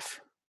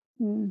laugh.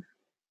 Mm.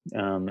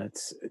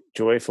 It's a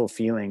joyful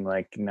feeling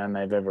like none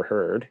I've ever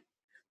heard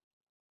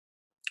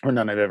or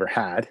none I've ever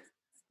had.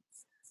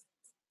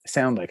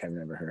 Sound like I've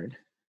never heard.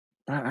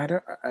 I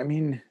don't. I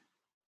mean,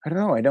 I don't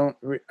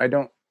know. I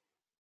don't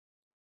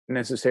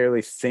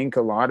necessarily think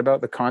a lot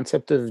about the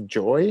concept of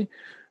joy.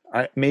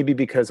 Maybe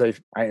because I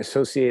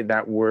associate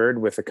that word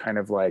with a kind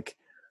of like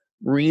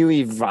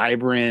really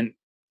vibrant,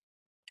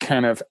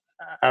 kind of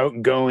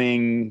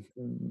outgoing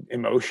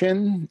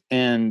emotion,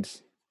 and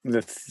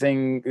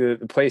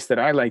the place that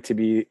I like to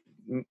be,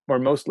 or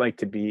most like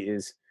to be,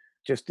 is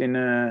just in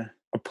a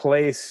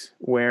place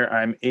where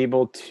I'm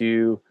able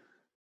to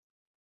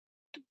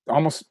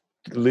almost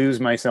lose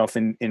myself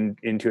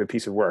into a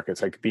piece of work.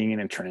 It's like being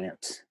in a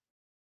trance,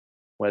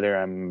 whether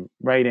I'm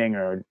writing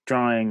or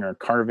drawing or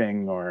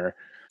carving or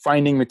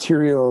finding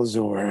materials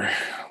or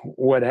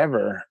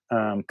whatever,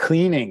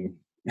 cleaning.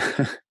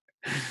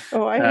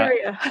 Oh, I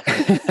uh,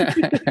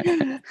 hear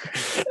you.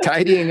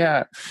 Tidying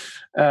up,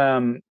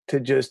 to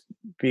just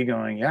be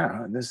going,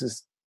 yeah, this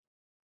is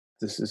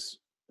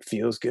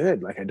feels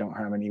good. Like I don't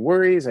have any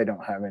worries. I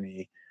don't have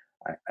any.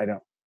 I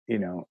don't.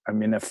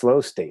 I'm in a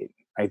flow state.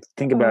 I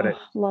think about Oh, it. I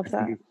love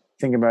that.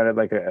 think about it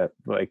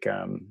like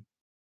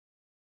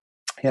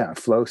yeah,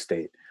 flow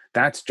state.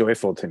 That's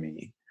joyful to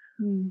me,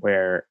 Mm.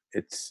 where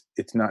it's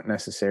not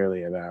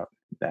necessarily about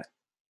that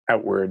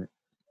outward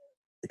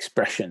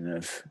expression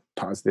of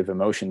positive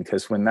emotion,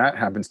 because when that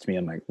happens to me,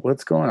 I'm like,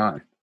 what's going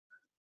on?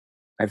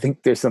 I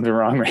think there's something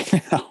wrong right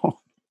now.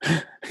 you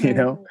Yeah.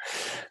 know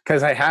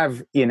because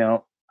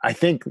I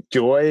think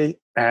joy,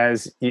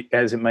 as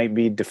it might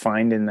be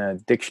defined in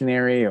the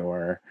dictionary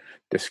or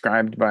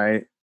described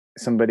by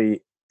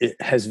somebody, it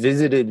has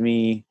visited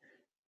me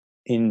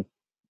in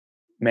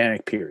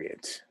manic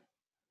periods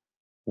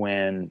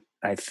when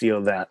I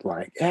feel that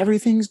like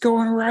everything's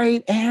going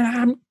right and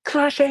I'm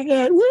crushing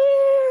it.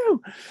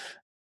 Woo!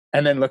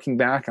 And then looking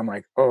back, I'm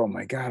like, oh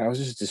my God, I was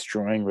just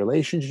destroying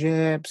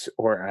relationships,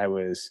 or I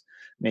was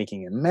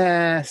making a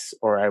mess,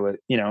 or I was,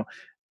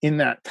 in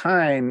that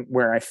time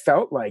where I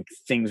felt like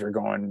things were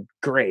going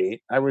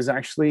great, I was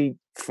actually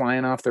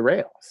flying off the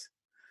rails.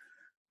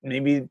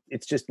 Maybe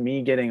it's just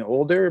me getting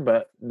older,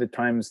 but the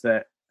times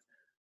that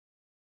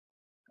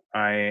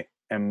I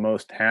am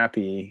most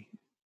happy,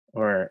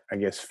 or I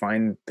guess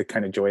find the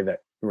kind of joy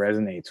that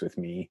resonates with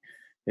me,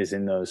 is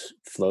in those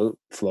flow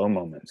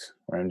moments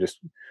where I'm just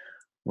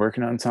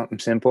working on something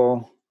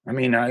simple. I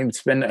mean, I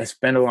spend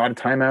a lot of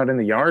time out in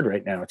the yard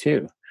right now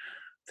too.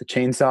 The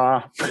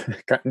chainsaw,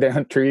 cutting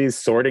down trees,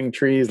 sorting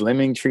trees,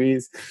 limbing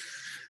trees,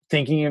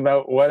 thinking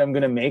about what I'm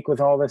going to make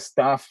with all this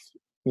stuff,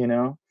 you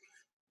know,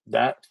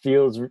 that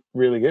feels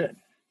really good.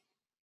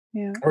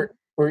 Yeah.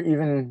 Or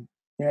even,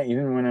 yeah,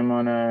 even when I'm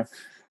on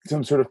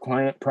some sort of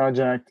client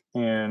project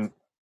and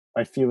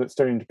I feel it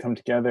starting to come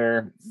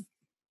together,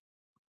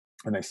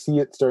 and I see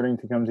it starting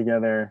to come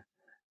together,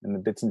 and the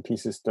bits and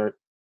pieces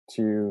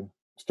to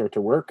start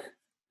to work.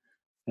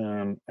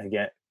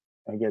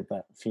 I get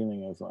that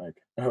feeling of like,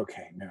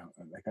 okay, no,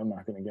 like I'm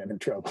not going to get in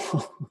trouble.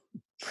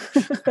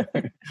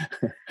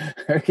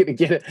 I'm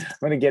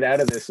gonna get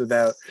out of this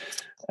without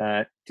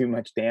too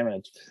much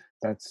damage.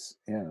 That's,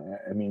 yeah.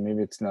 I mean,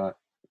 maybe it's not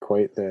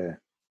quite the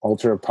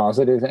ultra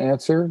positive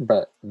answer,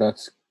 but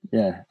that's,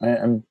 yeah.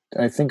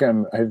 I think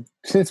I've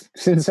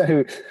since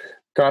I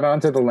got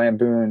onto the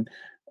Lampoon,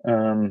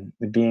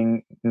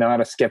 being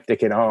not a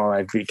skeptic at all,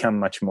 I've become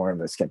much more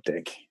of a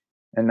skeptic,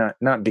 and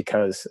not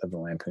because of the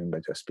Lampoon,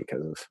 but just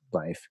because of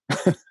life.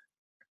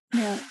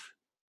 Yeah.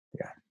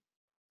 Yeah.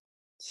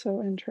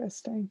 So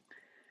interesting.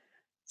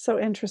 So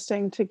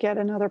interesting to get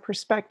another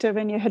perspective.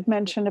 And you had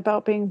mentioned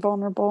about being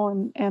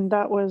vulnerable, and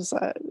that was,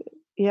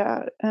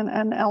 yeah,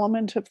 an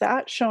element of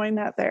that, showing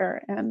that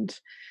there. And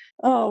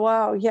oh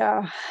wow,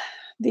 yeah,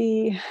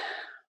 the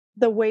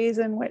the ways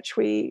in which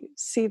we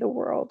see the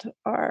world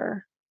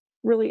are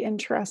really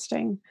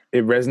interesting.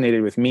 It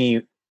resonated with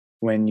me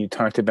when you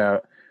talked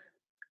about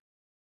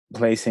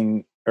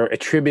placing or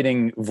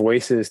attributing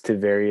voices to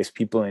various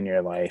people in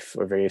your life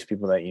or various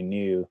people that you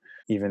knew,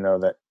 even though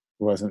that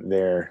wasn't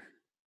their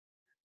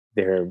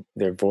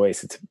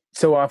voice. It's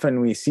so often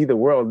we see the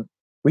world.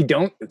 We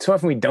don't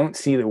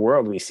see the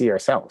world. We see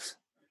ourselves.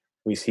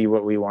 We see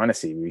what we want to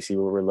see. We see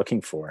what we're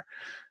looking for.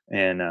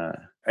 And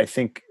I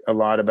think a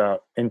lot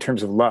about in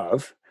terms of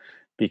love,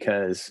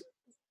 because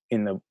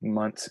in the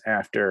months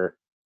after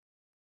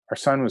our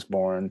son was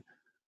born,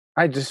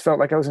 I just felt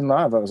like I was in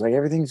love. I was like,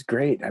 everything's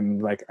great. I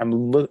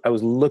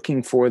was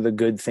looking for the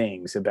good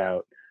things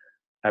about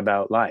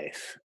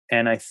life.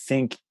 And I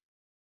think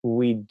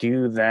we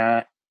do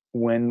that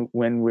when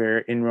we're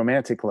in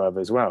romantic love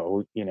as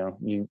well. You know,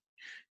 you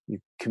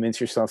convince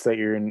yourself that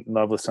you're in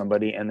love with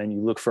somebody, and then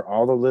you look for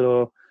all the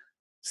little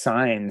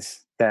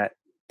signs that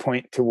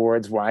point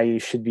towards why you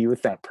should be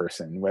with that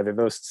person. Whether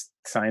those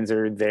signs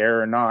are there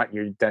or not,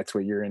 that's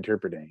what you're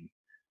interpreting.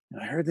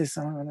 I heard this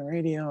song on the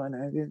radio, and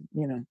I did,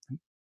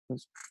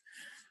 was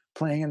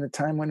playing in the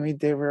time when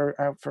they were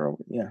out for,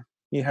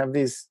 you have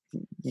these,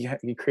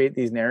 you create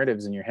these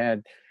narratives in your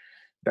head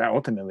that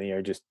ultimately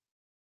are just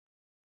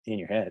in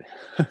your head.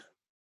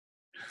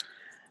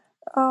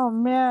 Oh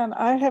man,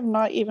 I have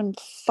not even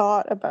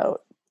thought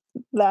about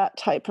that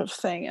type of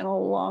thing in a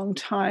long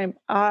time.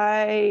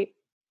 I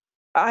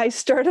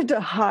started to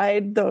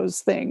hide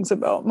those things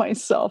about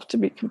myself, to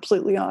be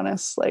completely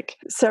honest, like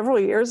several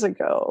years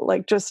ago.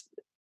 Like, just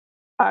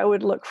I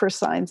would look for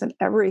signs in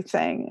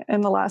everything.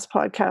 In the last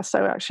podcast,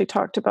 I actually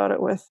talked about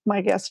it with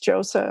my guest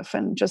Joseph,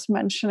 and just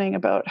mentioning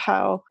about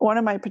how one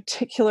of my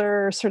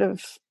particular sort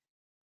of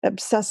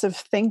obsessive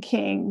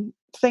thinking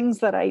things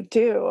that I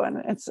do, and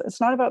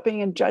it's not about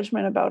being in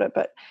judgment about it,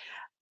 but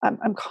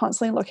I'm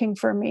constantly looking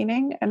for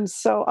meaning, and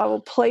so I will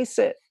place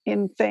it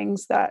in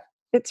things that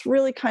it's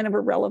really kind of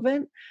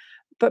irrelevant,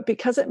 but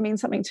because it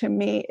means something to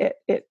me,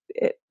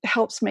 it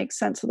helps make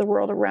sense of the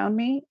world around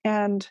me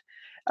and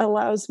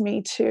allows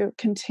me to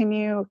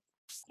continue,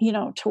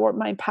 toward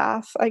my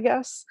path, I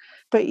guess.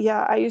 But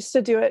yeah, I used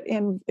to do it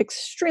in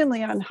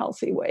extremely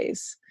unhealthy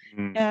ways.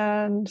 Mm.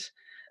 And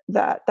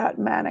that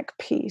manic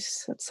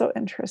piece, it's so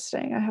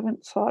interesting. I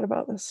haven't thought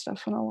about this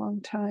stuff in a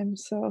long time.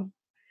 So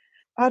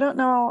I don't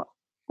know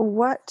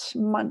what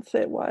month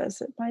it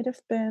was. It might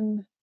have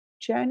been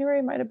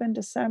January, might have been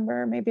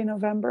December, maybe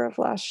November of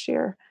last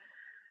year,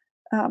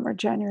 or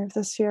January of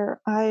this year.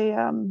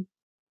 I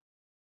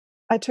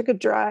took a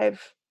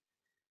drive,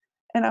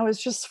 and I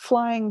was just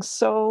flying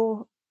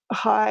so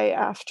high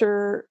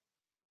after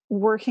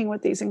working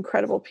with these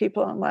incredible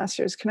people on last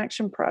year's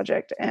Connection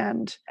Project,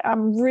 and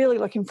I'm really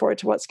looking forward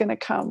to what's going to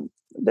come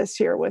this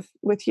year with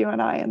you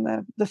and I, and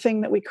the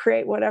thing that we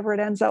create, whatever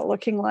it ends up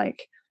looking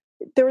like.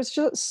 There was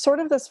just sort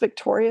of this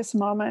victorious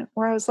moment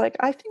where I was like,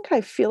 I think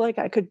I feel like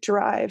I could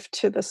drive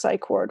to the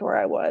psych ward where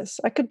I was.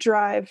 I could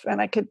drive,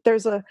 and I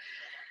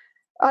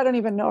don't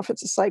even know if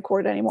it's a psych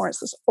ward anymore. It's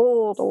this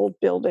old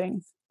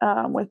building,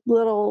 with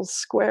little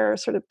square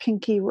sort of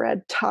pinky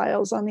red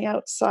tiles on the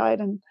outside.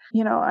 And,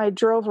 I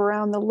drove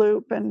around the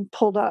loop and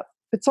pulled up.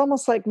 It's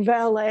almost like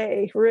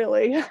valet,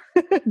 really.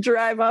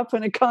 Drive up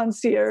and a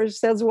concierge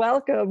says,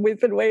 welcome,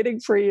 we've been waiting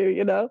for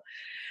you,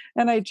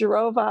 And I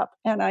drove up,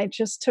 and I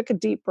just took a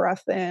deep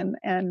breath in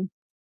and,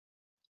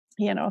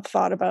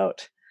 thought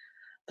about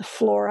the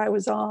floor I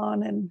was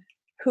on and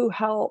who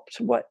helped,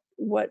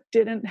 what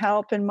didn't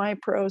help in my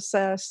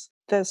process,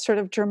 the sort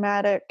of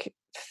dramatic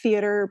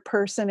theater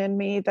person in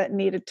me that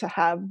needed to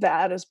have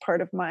that as part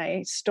of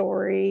my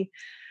story,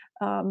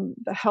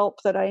 the help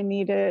that I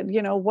needed,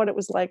 what it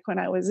was like when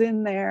I was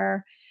in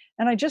there.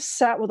 And I just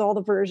sat with all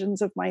the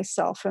versions of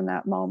myself in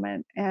that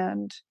moment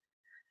and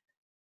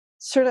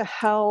sort of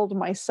held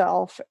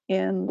myself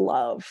in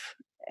love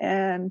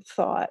and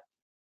thought,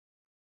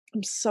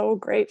 I'm so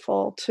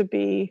grateful to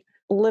be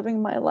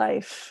living my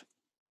life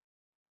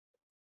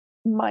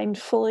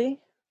mindfully.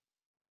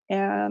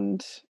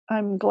 And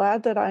I'm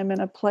glad that I'm in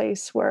a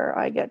place where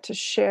I get to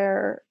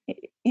share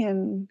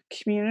in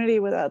community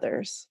with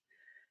others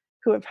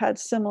who have had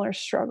similar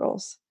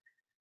struggles.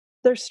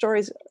 Their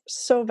stories are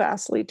so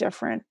vastly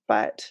different,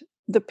 but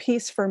the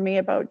piece for me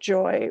about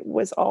joy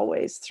was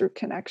always through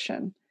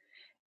connection.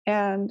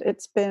 And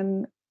it's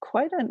been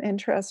quite an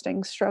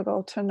interesting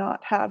struggle to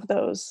not have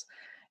those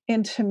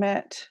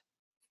intimate,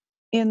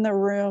 in the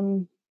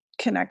room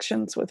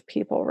connections with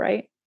people,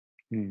 right?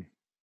 Mm.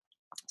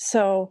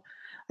 So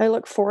I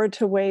look forward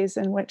to ways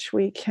in which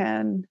we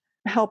can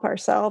help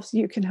ourselves.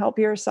 You can help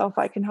yourself,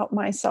 I can help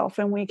myself,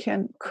 and we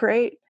can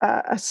create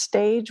a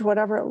stage,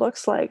 whatever it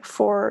looks like,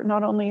 for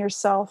not only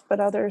yourself, but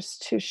others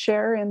to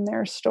share in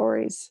their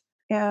stories.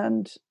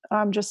 And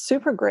I'm just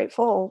super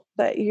grateful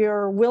that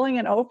you're willing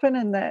and open,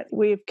 and that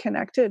we've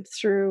connected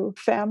through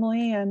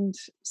family and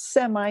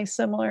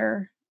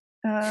semi-similar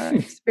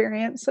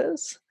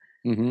experiences.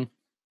 Mm-hmm.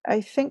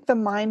 I think the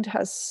mind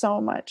has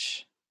so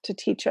much to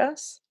teach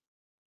us.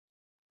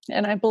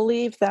 And I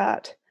believe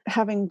that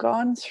having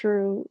gone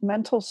through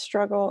mental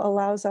struggle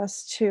allows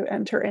us to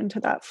enter into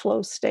that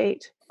flow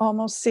state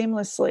almost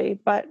seamlessly,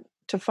 but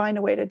to find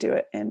a way to do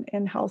it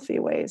in healthy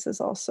ways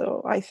is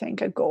also, I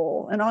think, a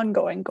goal, an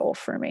ongoing goal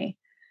for me.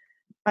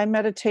 I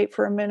meditate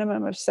for a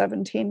minimum of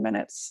 17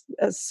 minutes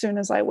as soon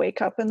as I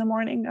wake up in the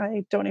morning.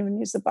 I don't even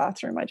use the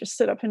bathroom. I just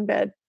sit up in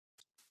bed,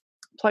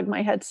 plug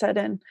my headset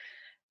in,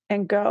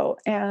 and go.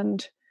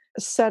 And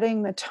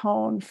setting the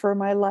tone for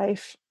my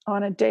life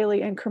on a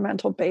daily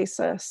incremental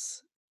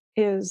basis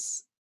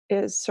is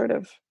sort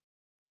of,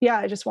 yeah,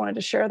 I just wanted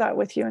to share that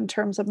with you in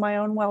terms of my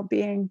own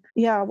well-being.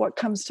 Yeah, what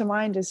comes to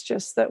mind is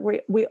just that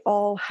we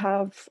all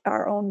have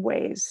our own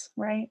ways,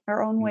 right?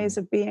 Our own ways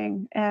of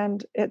being,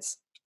 and it's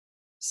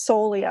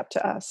solely up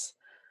to us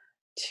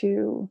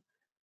to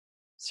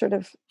sort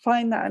of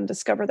find that and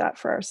discover that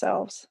for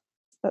ourselves.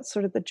 That's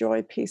sort of the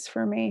joy piece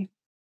for me.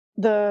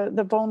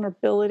 The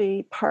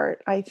vulnerability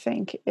part, I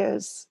think,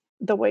 is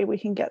the way we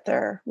can get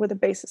there with a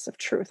basis of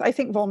truth. I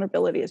think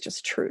vulnerability is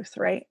just truth,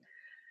 right?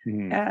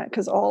 Mm-hmm.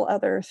 Because all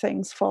other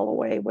things fall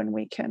away when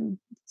we can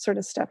sort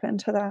of step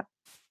into that.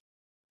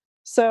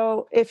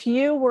 So if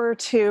you were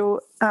to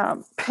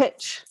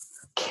pitch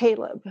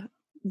Caleb,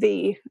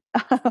 the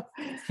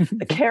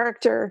the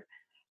character,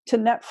 to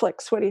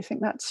Netflix, what do you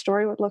think that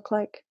story would look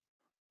like?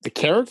 The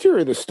character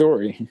or the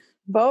story?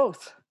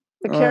 Both.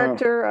 The Oh,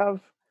 character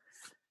of,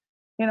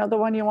 the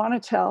one you want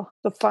to tell,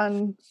 the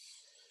fun,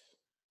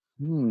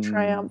 hmm.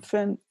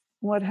 triumphant,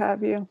 what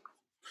have you.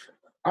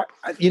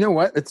 You know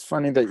what? It's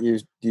funny that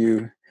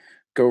you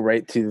go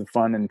right to the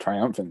fun and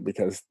triumphant,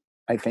 because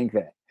I think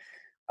that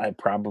I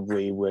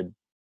probably would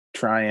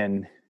try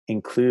and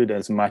include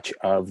as much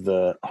of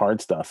the hard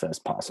stuff as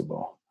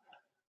possible.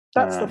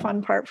 That's the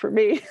fun part for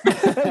me.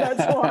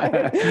 That's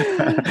why.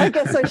 I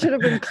guess I should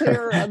have been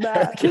clearer on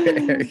that.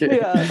 Okay.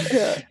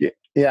 Yeah, yeah.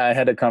 Yeah, I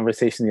had a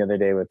conversation the other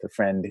day with a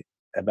friend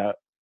about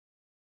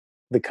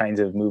the kinds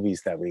of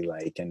movies that we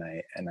like, and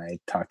I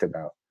talked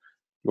about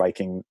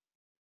liking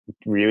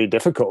really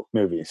difficult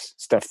movies,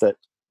 stuff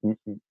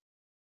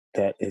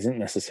that isn't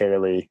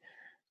necessarily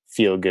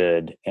feel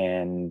good,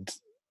 and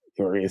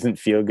or isn't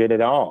feel good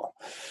at all.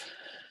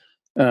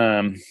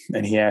 And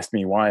he asked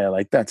me why I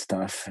like that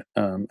stuff,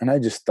 and I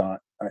just thought,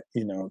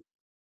 or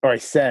I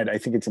said, I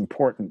think it's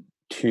important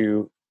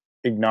to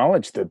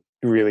acknowledge the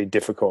really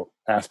difficult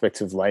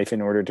aspects of life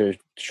in order to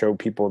show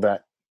people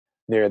that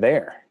they're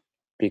there,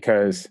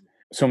 because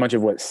so much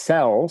of what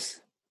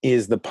sells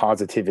is the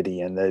positivity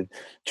and the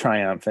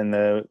triumph and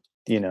the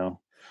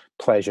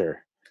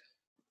pleasure.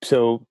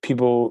 So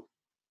people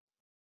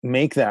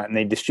make that and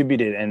they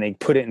distribute it and they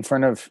put it in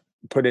front of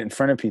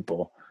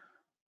people,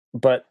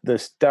 but the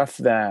stuff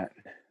that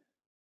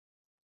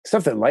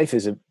life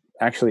is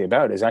actually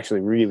about is actually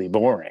really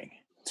boring.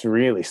 It's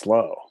really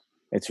slow.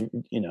 It's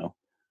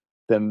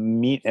the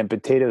meat and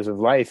potatoes of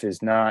life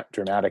is not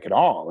dramatic at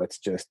all. It's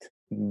just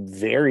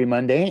very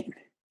mundane.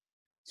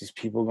 Just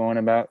people going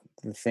about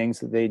the things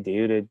that they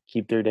do to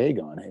keep their day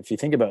going. If you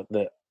think about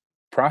the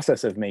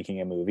process of making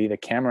a movie, the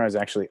camera is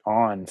actually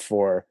on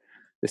for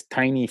this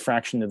tiny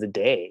fraction of the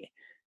day,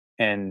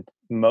 and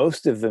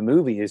most of the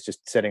movie is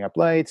just setting up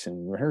lights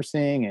and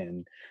rehearsing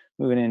and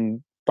moving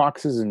in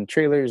boxes and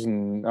trailers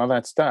and all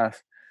that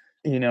stuff.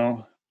 you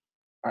know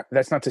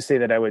that's not to say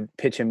that I would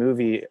pitch a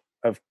movie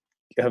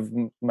of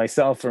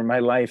myself or my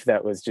life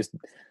that was just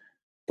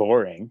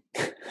boring.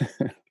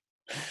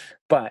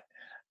 But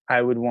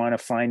I would want to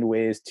find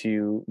ways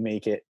to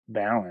make it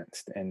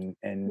balanced and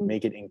Mm.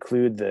 make it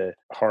include the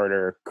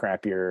harder,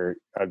 crappier,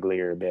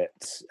 uglier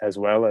bits, as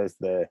well as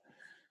the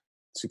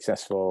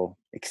successful,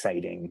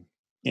 exciting,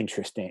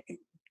 interesting,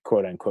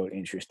 quote unquote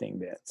interesting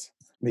bits.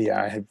 But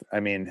yeah, I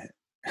mean,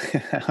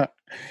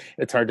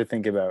 it's hard to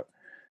think about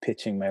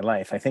pitching my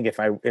life. I think if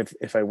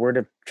I were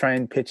to try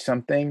and pitch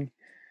something,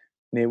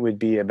 it would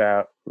be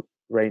about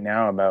right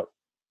now about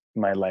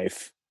my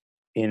life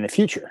in the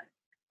future,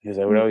 because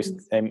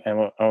Mhm.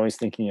 I'm always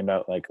thinking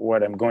about like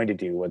what I'm going to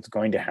do, what's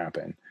going to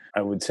happen.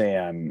 I would say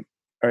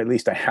or at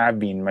least I have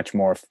been much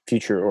more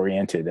future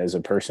oriented as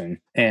a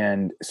person,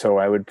 and so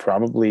I would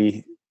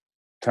probably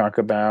talk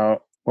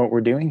about what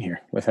we're doing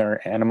here with our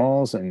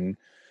animals and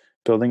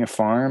building a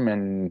farm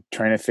and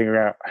trying to figure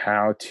out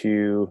how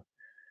to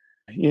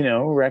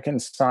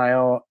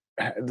reconcile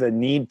the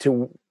need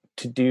to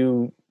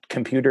do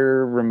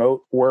computer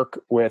remote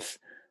work with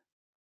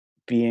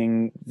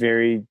being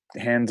very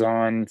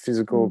hands-on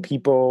physical Mm.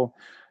 people,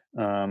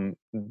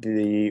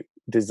 the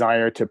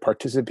desire to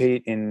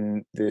participate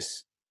in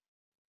this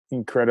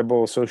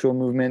incredible social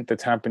movement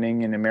that's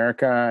happening in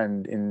America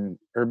and in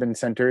urban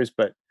centers,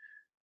 but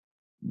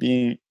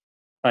be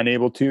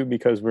unable to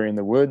because we're in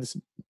the woods.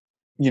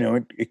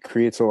 It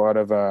creates a lot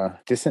of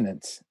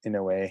dissonance in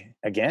a way.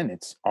 Again,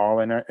 it's all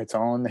in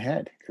the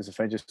head, because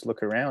if I just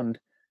look around,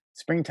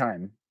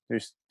 springtime,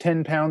 there's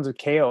 10 pounds of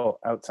kale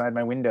outside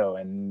my window,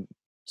 and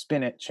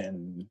spinach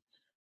and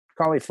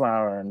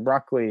cauliflower and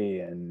broccoli,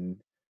 and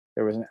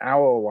there was an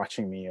owl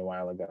watching me a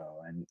while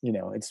ago, and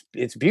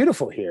it's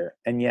beautiful here,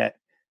 and yet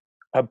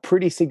a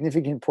pretty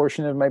significant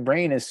portion of my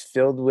brain is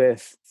filled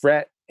with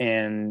fret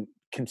and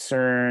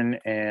concern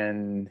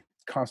and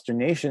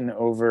consternation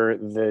over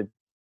the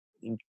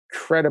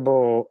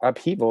incredible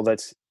upheaval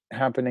that's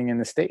happening in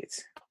the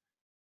States,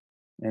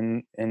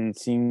 and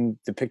seeing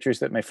the pictures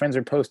that my friends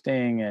are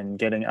posting and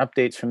getting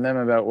updates from them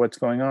about what's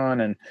going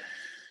on. And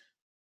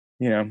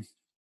you know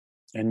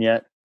and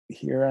yet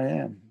here I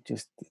am,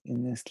 just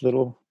in this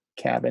little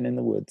cabin in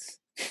the woods.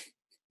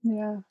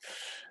 Yeah.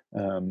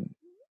 um,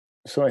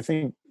 so I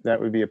think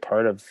that would be a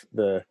part of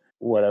the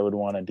what I would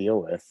want to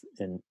deal with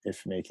in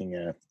if making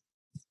a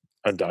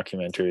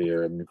documentary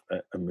or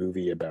a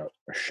movie about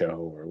a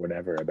show or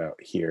whatever about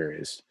here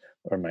is,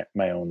 or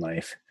my own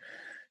life,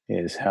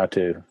 is how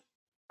to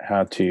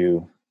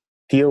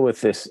deal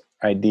with this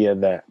idea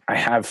that I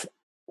have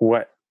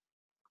what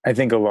I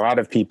think a lot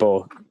of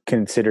people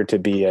consider to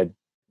be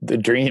the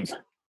dream,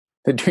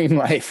 the dream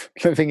life,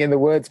 living in the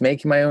woods,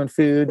 making my own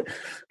food,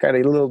 got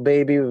a little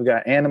baby, we've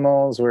got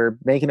animals, we're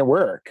making it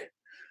work.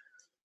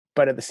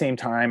 But at the same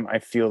time, I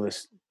feel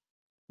this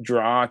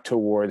draw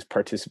towards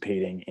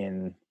participating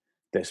in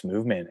this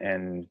movement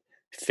and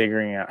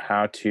figuring out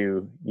how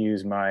to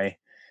use my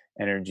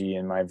energy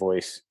and my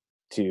voice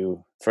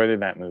to further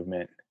that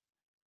movement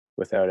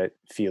without it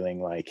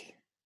feeling like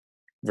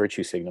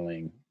virtue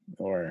signaling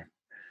or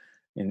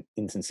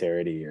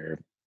insincerity, or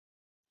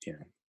you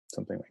know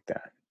something like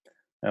that.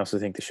 I also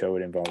think the show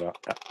would involve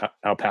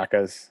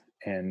alpacas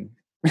and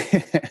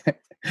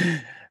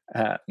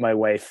my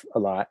wife a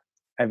lot.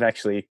 I've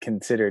actually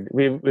considered,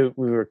 we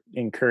were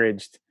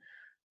encouraged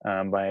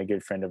by a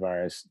good friend of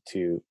ours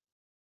to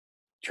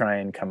try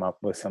and come up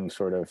with some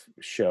sort of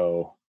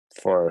show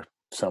for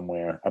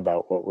somewhere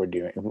about what we're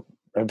doing,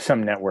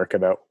 some network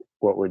about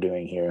what we're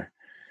doing here.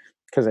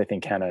 Because I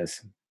think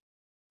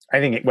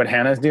what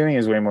Hannah's doing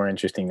is way more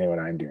interesting than what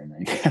I'm doing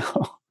right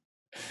now.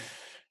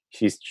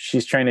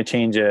 She's trying to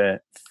change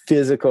a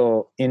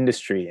physical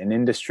industry, an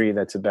industry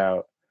that's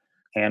about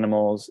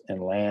animals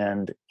and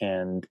land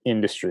and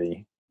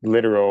industry,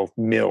 literal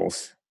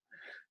mills.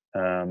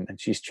 And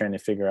she's trying to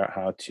figure out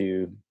how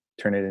to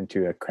turn it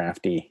into a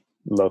crafty,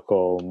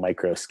 local,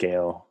 micro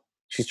scale.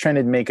 She's trying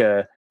to make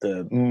the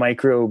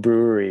micro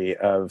brewery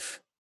of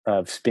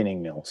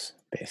spinning mills,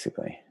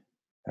 basically.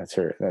 That's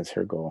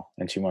her goal.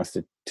 And she wants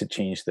to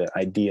change the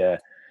idea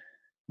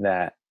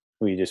that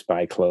we just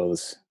buy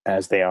clothes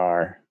as they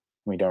are.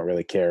 We don't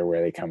really care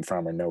where they come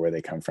from or know where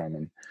they come from,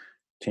 and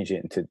change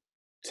it into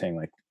saying,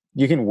 like,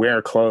 you can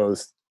wear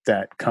clothes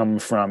that come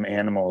from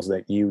animals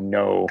that you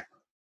know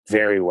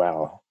very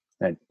well,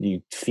 that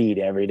you feed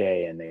every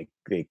day, and they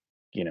that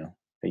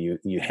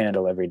you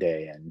handle every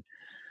day, and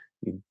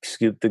you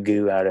scoop the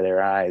goo out of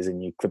their eyes,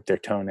 and you clip their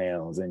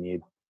toenails, and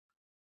you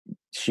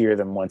shear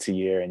them once a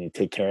year, and you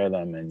take care of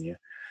them, and you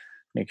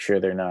make sure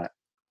they're not,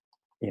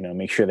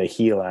 make sure they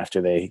heal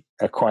after they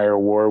acquire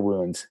war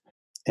wounds.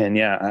 And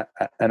yeah,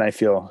 and I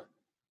feel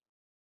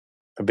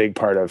a big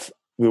part of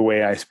the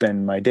way I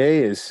spend my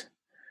day is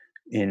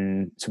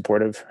in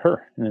support of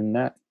her and in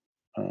that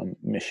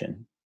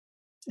mission,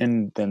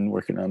 and then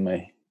working on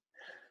my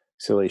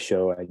silly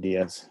show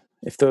ideas.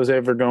 If those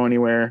ever go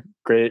anywhere,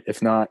 great.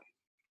 If not,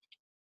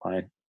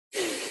 fine.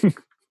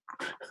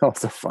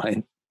 Also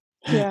fine.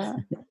 Yeah.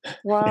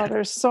 Wow,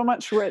 there's so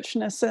much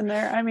richness in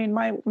there. I mean,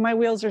 my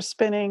wheels are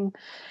spinning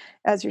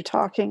as you're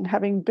talking,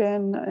 having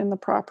been in the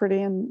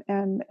property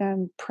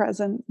and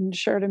present and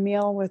shared a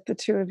meal with the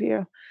two of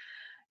you.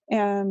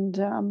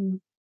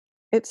 And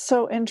it's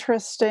so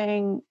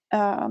interesting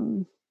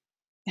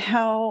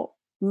how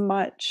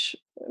much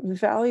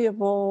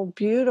valuable,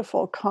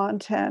 beautiful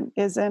content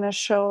is in a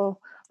show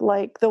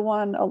like the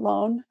one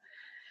Alone.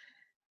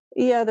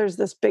 Yeah, there's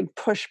this big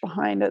push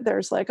behind it.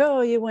 There's like,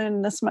 oh, you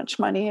win this much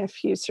money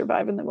if you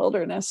survive in the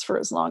wilderness for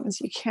as long as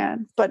you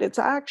can. But it's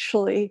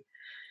actually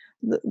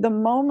the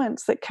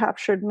moments that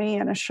captured me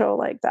in a show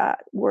like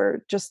that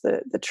were just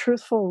the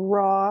truthful,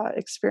 raw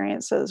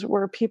experiences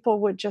where people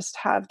would just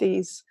have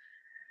these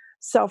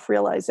self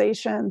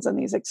realizations and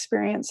these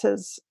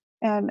experiences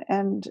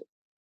and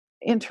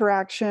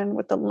interaction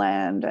with the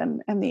land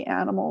and the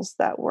animals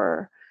that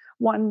were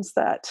ones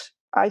that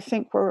I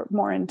think were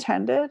more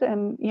intended.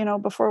 And,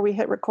 before we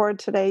hit record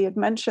today, you'd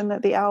mentioned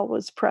that the owl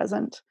was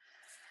present.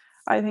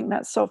 I think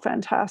that's so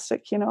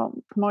fantastic.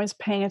 I'm always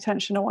paying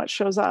attention to what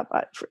shows up.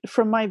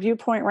 From my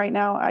viewpoint right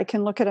now, I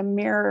can look at a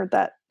mirror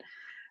that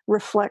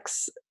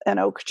reflects an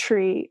oak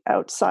tree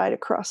outside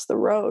across the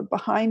road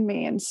behind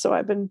me. And so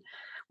I've been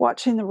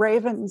watching the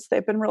ravens.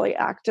 They've been really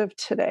active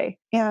today.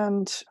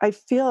 And I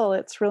feel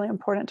it's really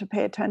important to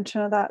pay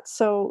attention to that.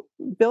 So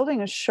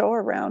building a show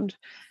around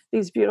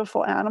these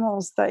beautiful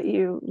animals that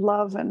you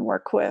love and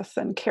work with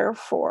and care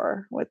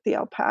for with the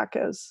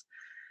alpacas,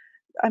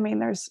 I mean,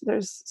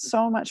 there's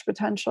so much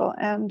potential.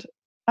 And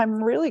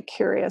I'm really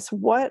curious,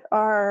 what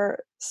are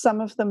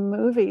some of the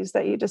movies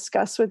that you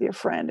discuss with your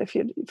friend, if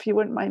you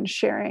wouldn't mind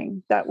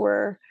sharing, that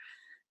were,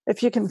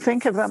 if you can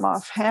think of them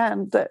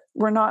offhand, that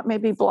were not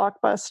maybe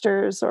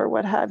blockbusters or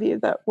what have you,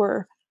 that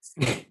were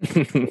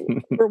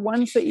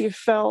ones that you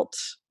felt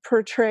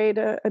portrayed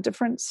a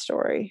different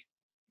story,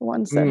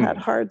 ones that had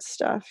hard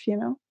stuff,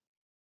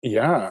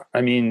 Yeah,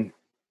 I mean,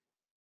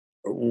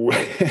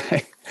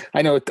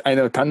 I know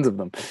tons of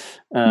them.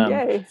 Um,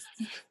 Yay.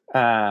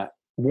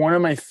 One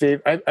of my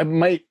favorite, I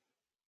might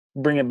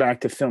bring it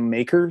back to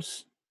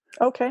filmmakers,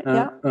 Okay.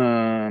 uh,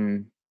 Yeah.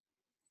 um,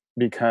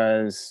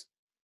 because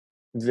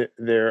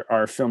there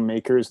are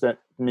filmmakers that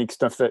make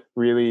stuff that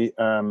really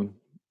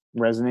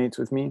resonates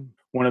with me.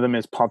 One of them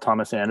is Paul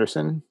Thomas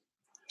Anderson.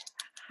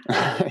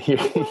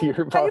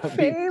 You're My probably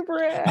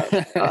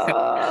favorite.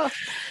 Oh,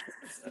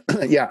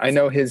 yeah, I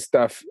know his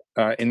stuff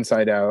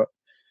inside out.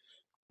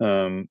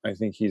 I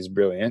think he's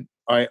brilliant.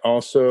 I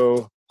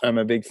also am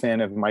a big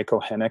fan of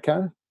Michael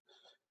Haneke,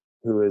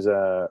 who is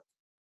a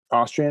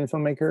Austrian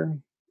filmmaker,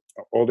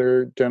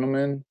 older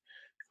gentleman,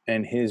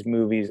 and his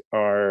movies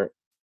are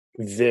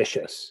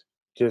vicious,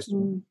 just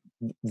mm,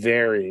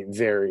 very,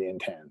 very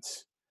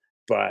intense,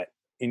 but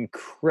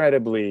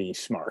incredibly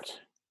smart.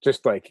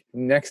 Just like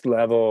next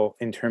level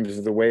in terms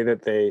of the way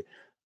that they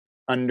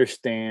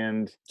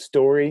understand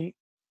story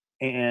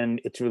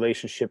and its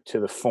relationship to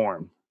the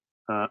form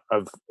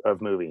of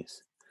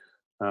movies.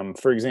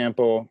 For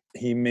example,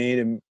 he made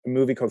a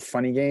movie called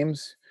Funny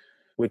Games,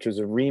 which was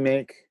a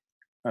remake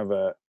of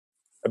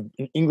an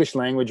English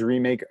language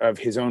remake of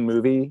his own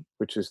movie,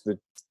 which is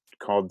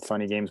called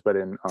Funny Games, but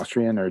in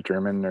Austrian or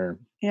German or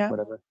yeah.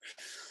 whatever.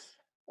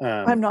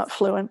 I'm Um, not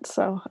fluent,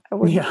 so I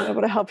wouldn't be yeah,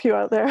 able to help you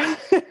out there.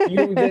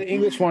 the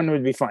English one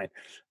would be fine.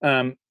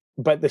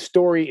 But the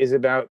story is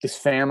about this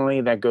family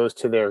that goes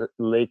to their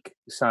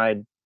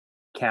lakeside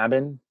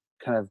cabin,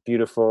 kind of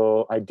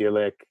beautiful,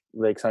 idyllic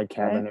lakeside Okay.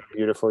 cabin, a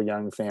beautiful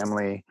young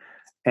family.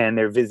 And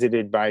they're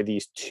visited by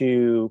these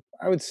two,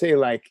 I would say,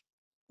 like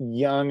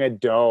young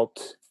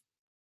adult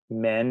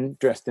men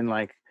dressed in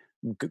like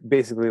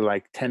basically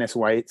like tennis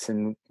whites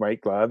and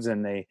white gloves.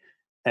 And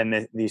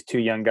these two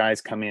young guys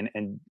come in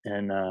and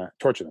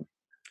torture them.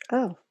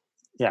 Oh,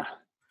 Yeah.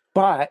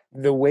 But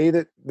the way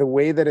that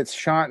it's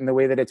shot and the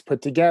way that it's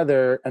put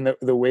together and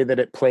the way that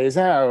it plays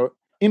out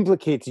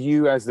implicates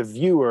you as the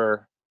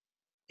viewer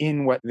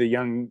in what the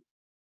young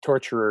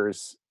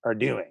torturers are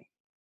doing,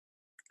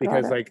 got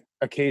because it. like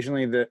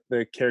occasionally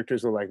the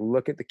characters will like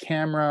look at the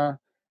camera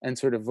and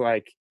sort of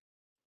like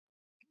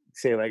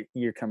say like,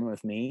 you're coming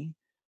with me.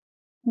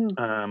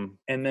 Hmm.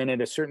 And then at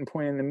a certain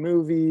point in the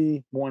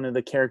movie, one of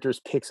the characters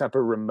picks up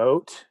a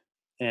remote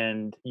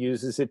and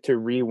uses it to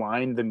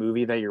rewind the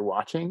movie that you're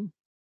watching.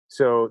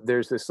 So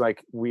there's this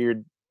like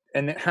weird,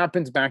 and it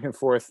happens back and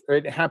forth. Or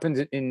it happens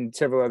in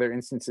several other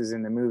instances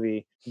in the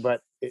movie,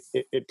 but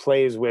it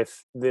plays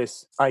with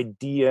this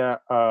idea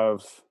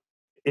of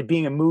it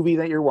being a movie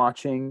that you're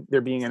watching,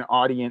 there being an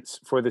audience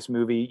for this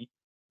movie,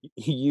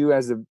 you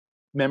as a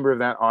member of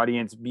that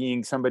audience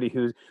being somebody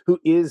who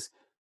is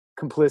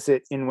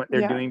complicit in what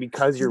they're Yeah. doing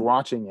because you're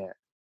watching it,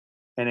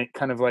 and it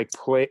kind of like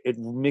it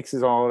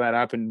mixes all of that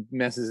up and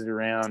messes it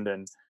around,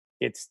 and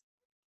it's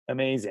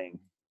amazing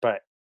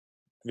but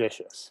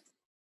vicious.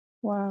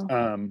 Wow.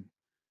 um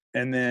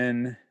and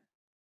then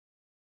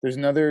there's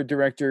another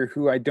director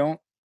who I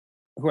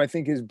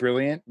think is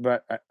brilliant,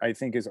 but I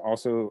think is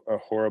also a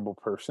horrible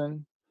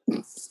person.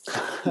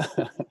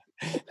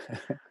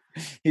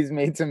 He's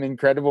made some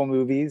incredible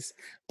movies,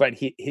 but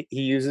he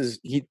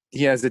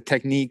has a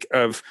technique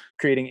of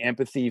creating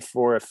empathy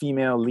for a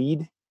female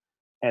lead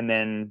and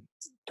then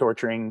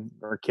torturing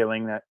or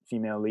killing that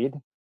female lead.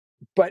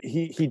 But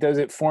he does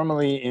it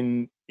formally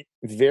in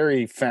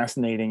very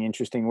fascinating,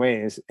 interesting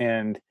ways.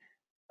 And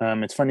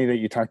it's funny that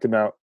you talked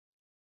about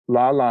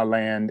La La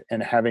Land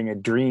and having a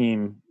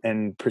dream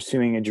and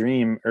pursuing a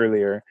dream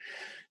earlier,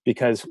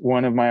 because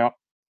one of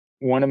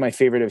my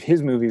favorite of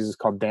his movies is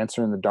called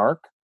Dancer in the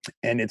Dark,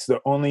 and it's the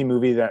only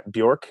movie that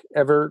Bjork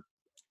ever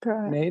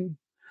Got it. made.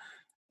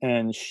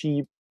 And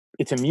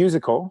it's a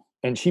musical,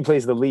 and she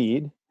plays the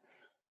lead.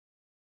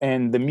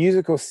 And the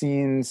musical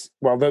scenes,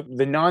 well,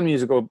 the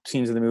non-musical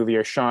scenes of the movie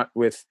are shot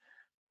with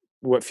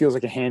what feels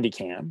like a handy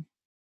cam.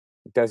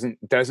 It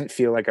doesn't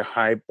feel like a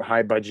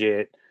high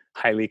budget,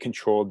 highly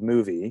controlled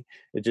movie.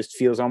 It just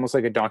feels almost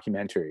like a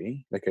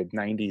documentary, like a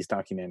 90s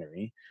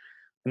documentary.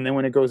 And then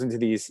when it goes into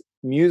these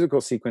musical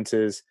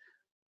sequences,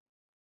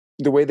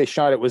 the way they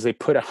shot it was they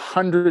put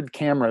 100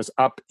 cameras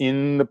up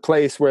in the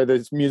place where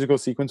this musical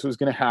sequence was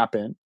going to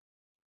happen,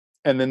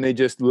 and then they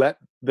just let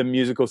the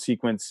musical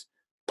sequence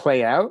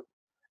play out,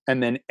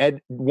 and then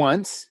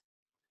once,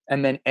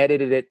 and then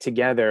edited it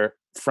together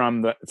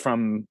from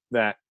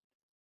that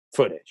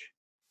footage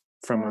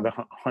from the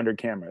Wow. 100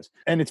 cameras.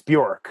 And it's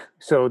Bjork,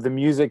 so the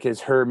music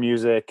is her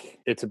music.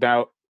 It's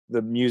about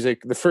the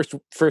music. The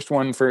first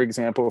one, for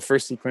example,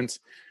 first sequence,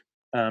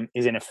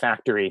 is in a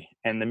factory,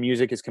 and the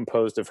music is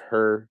composed of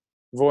her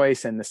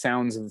voice and the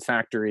sounds of the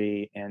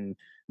factory, and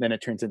then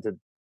it turns into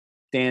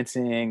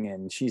dancing,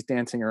 and she's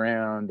dancing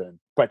around,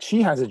 but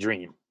she has a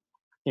dream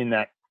in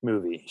that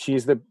movie.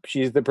 She's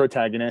the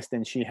protagonist,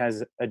 and she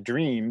has a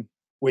dream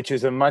which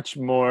is a much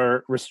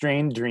more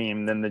restrained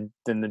dream than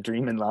the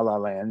dream in La La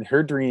Land.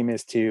 Her dream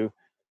is to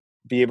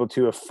be able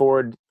to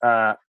afford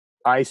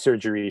eye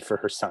surgery for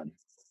her son,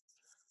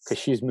 because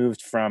she's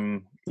moved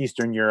from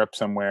Eastern Europe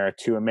somewhere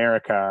to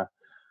America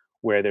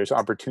where there's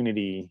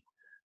opportunity,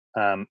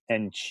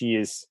 and she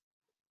is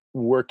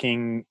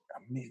working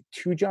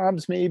 2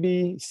 jobs,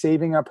 maybe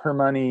saving up her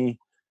money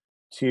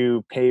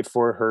to pay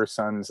for her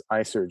son's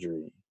eye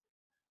surgery.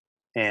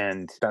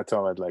 And that's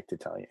all I'd like to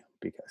tell you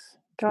because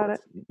it's Got worth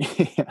it.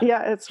 seeing. Yeah.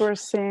 Yeah, it's worth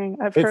seeing.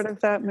 I've It's heard of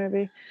that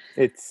movie.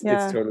 it's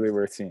Yeah. totally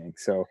worth seeing.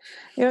 So,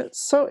 Yeah, it's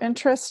so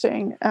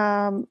interesting.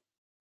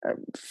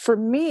 For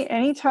me,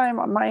 anytime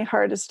my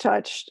heart is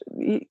touched,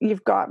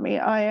 you've got me.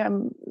 I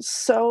am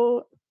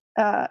so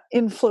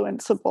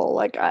influenceable.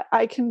 Like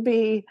I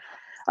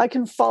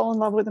can fall in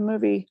love with a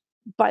movie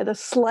by the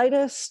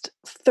slightest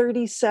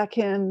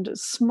 30-second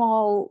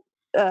small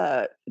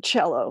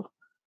cello.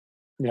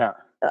 yeah.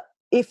 Uh,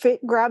 if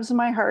it grabs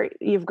my heart,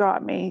 you've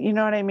got me. You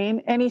know what I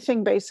mean?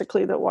 Anything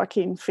basically that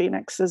Joaquin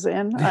Phoenix is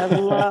in, I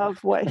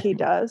love what he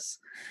does.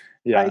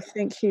 I Yeah.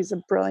 think he's a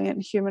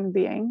brilliant human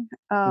being.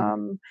 Mhm.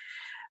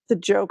 The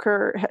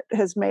Joker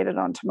has made it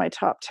onto my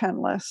top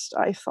 10 list.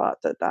 I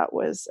thought that that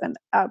was an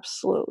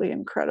absolutely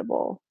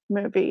incredible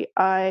movie.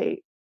 I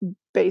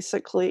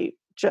basically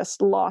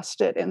just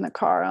lost it in the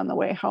car on the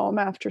way home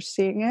after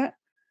seeing it,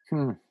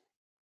 Hmm.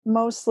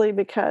 mostly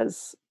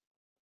because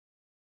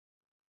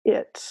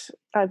it,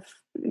 I've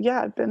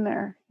been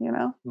there, you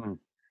know? Hmm.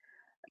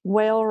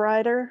 Whale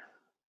Rider.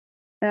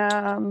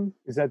 Um,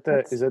 Is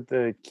that's, that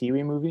the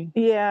Kiwi movie?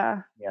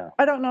 yeah. Yeah.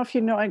 I don't know if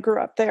you know, I grew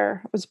up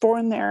there. I was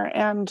born there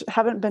and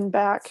haven't been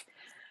back.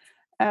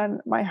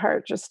 And my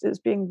heart just is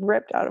being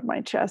ripped out of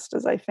my chest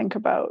as I think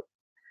about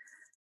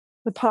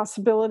the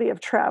possibility of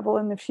travel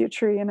in the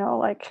future, you know,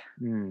 like,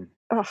 Mm.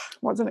 ugh,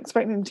 wasn't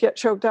expecting to get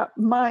choked up.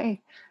 My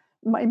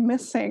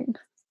missing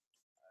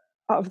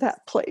of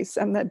that place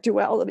and that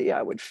duality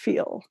I would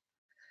feel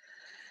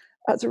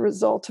as a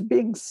result of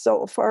being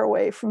so far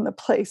away from the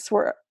place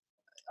where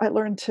I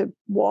learned to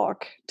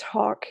walk,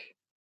 talk,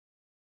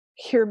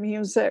 hear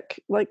music,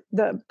 like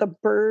the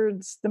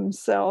birds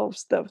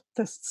themselves, the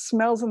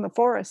smells in the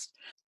forest.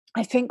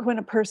 I think when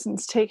a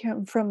person's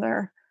taken from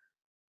their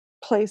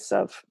place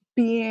of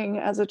being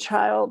as a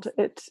child,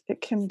 it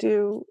can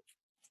do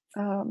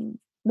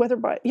whether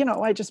by, you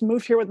know, I just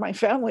moved here with my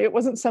family. It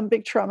wasn't some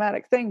big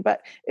traumatic thing,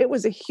 but it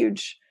was a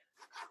huge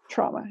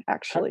trauma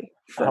How, actually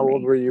for how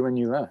old me. were you when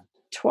you left?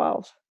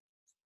 12.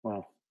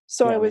 Wow.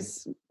 So Yeah, I I mean,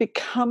 was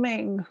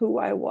becoming who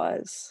I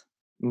was.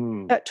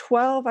 mm, At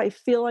 12, I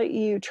feel like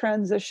you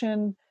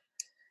transition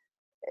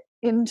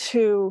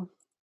into,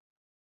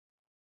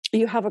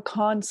 you have a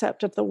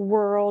concept of the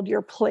world,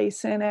 your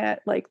place in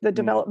it, like the mm,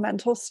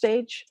 developmental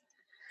stage.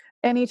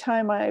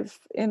 Anytime I've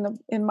in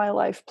my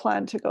life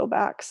planned to go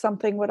back,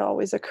 something would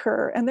always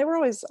occur, and they were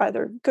always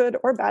either good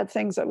or bad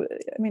things. I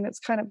mean, it's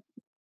kind of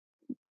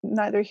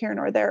neither here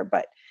nor there,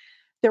 but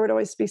there would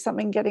always be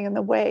something getting in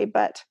the way.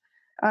 But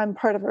I'm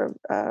part of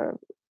a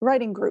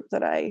writing group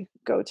that I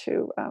go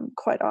to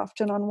quite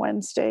often on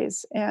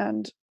Wednesdays,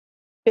 and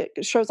it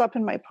shows up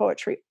in my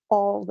poetry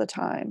all the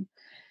time.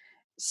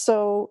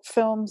 So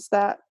films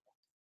that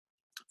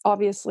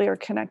obviously are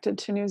connected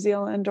to New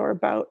Zealand or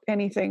about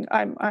anything,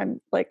 I'm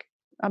like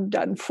I'm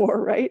done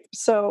for, right?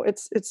 So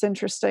it's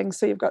interesting.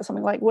 So you've got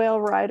something like Whale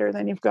Rider,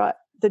 then you've got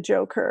the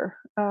Joker.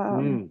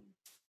 mm,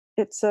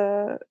 It's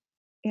a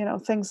you know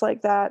things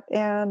like that,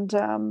 and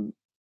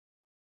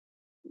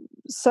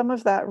some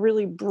of that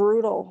really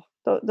brutal,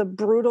 the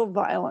brutal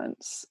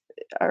violence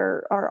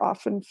are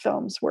often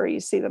films where you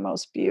see the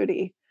most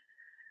beauty,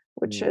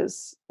 which mm,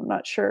 is I'm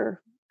not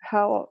sure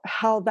how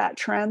that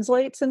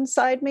translates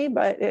inside me,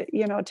 but it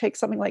you know it takes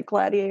something like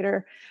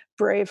Gladiator,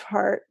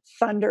 Braveheart,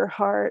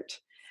 Thunderheart,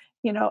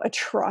 you know,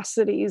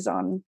 atrocities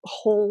on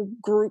whole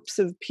groups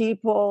of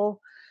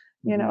people,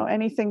 you know, mhm,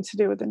 anything to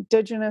do with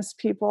indigenous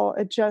people.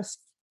 It just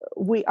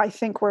we I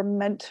think we're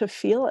meant to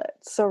feel it.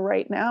 So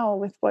right now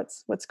with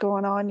what's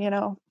going on, you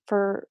know,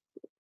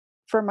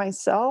 for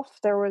myself,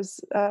 there was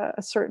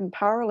a certain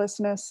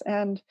powerlessness,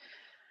 and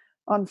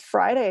on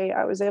Friday,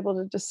 I was able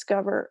to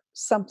discover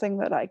something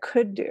that I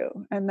could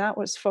do, and that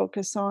was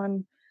focus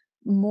on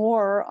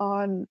more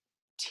on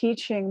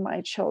teaching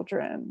my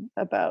children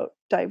about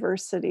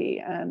diversity,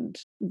 and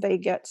they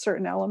get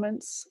certain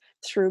elements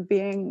through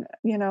being,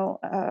 you know,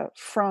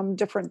 from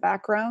different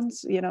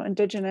backgrounds, you know,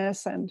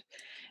 indigenous and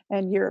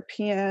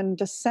European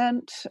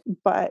descent,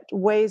 but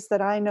ways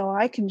that I know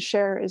I can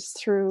share is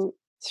through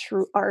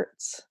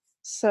arts.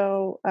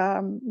 So,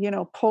 you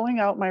know, pulling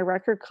out my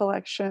record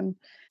collection,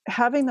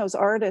 having those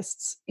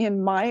artists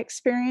in my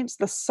experience,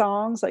 the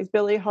songs like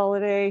Billie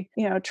Holiday,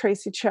 you know,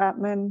 Tracy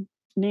Chapman,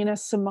 Nina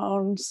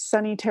Simone,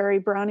 Sonny Terry,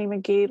 Brownie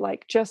McGee,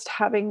 like just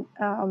having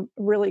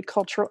really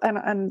cultural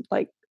and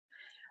like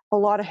a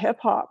lot of hip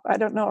hop. I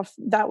don't know if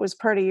that was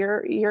part of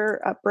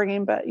your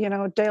upbringing, but you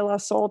know, De La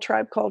Soul,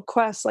 Tribe Called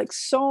Quest, like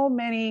so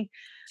many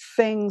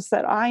things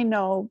that I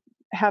know,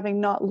 having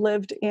not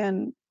lived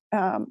in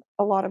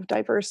a lot of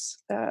diverse,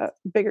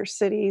 bigger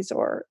cities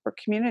or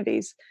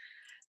communities.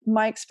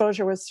 My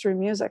exposure was through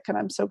music, and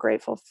I'm so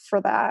grateful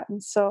for that.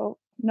 And so,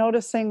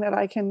 noticing that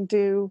I can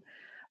do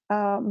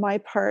my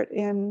part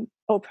in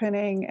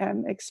opening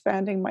and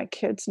expanding my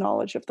kids'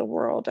 knowledge of the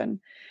world and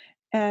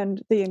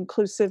the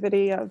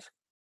inclusivity of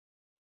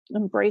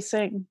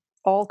embracing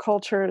all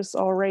cultures,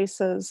 all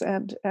races,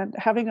 and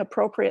having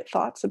appropriate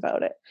thoughts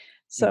about it.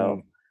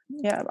 So Mhm.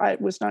 yeah, I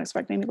was not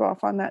expecting to go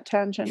off on that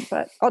tangent,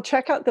 but I'll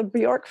check out the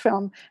Bjork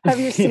film. Have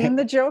you seen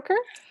The Joker?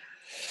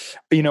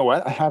 You know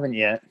what? I haven't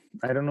yet.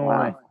 I don't know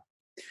why. Wow,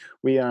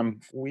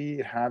 We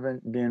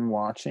haven't been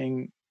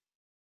watching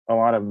a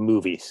lot of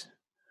movies.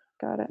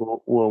 got it.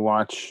 We'll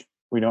watch.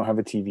 We don't have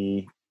a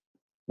TV.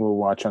 We'll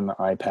watch on the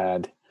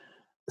iPad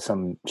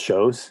some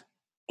shows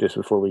just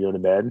before we go to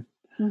bed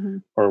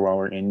Mhm. or while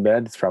we're in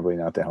bed. It's probably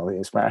not the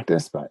healthiest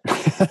practice, but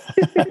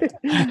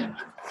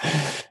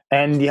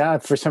and yeah,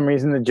 for some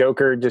reason the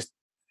Joker just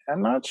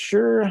I'm not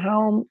sure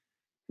how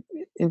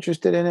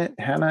interested in it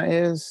Hannah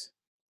is.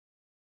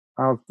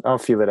 I'll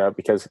feel it out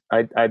because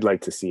I'd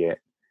like to see it.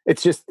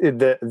 It's just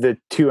the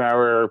 2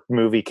 hour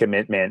movie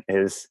commitment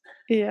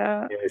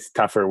Yeah, is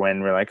tougher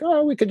when we're like,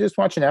 oh, we could just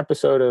watch an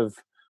episode of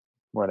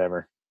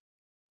whatever,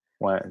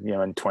 one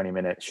in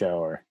 20-minute show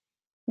or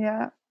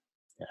yeah.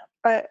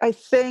 yeah. I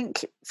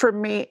think for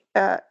me,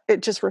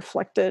 it just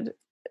reflected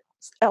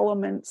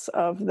elements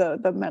of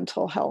the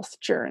mental health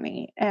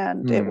journey,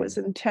 and it was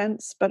Mm.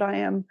 intense. But I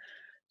am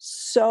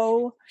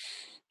so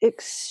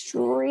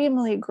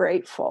extremely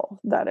grateful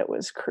that it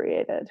was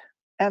created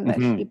and that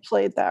he Hmm.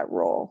 played that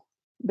role,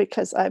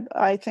 because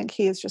I think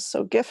he is just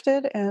so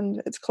gifted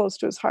and it's close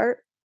to his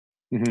heart.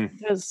 Hmm.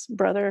 His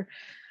brother,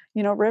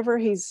 River,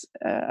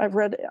 I've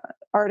read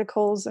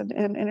articles and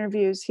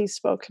interviews he's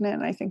spoken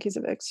in. I think he's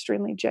an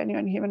extremely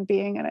genuine human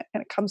being, and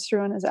it comes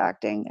through in his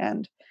acting.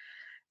 And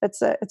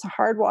it's a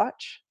hard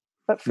watch,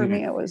 but for me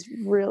Hmm. it was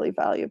really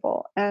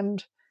valuable.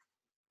 And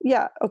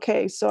yeah,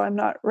 okay, so I'm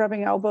not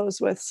rubbing elbows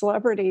with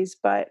celebrities,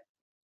 but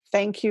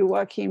thank you,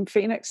 Joaquin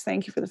Phoenix.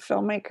 Thank you for the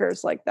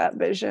filmmakers, like that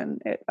vision.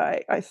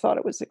 I thought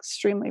it was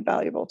extremely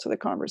valuable to the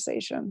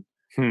conversation.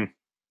 Hmm.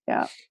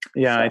 Yeah.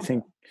 Yeah, I So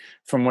think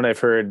from what I've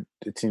heard,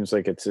 it seems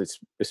like it's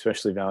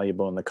especially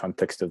valuable in the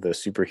context of the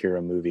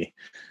superhero movie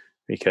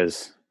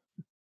because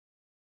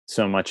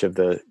so much of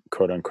the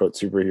quote unquote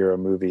superhero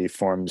movie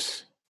form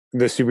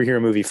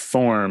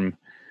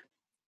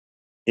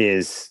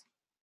is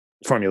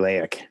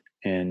formulaic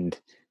and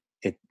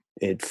it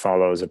it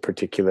follows a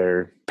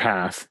particular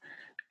path,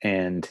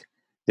 and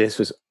this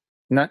was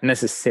not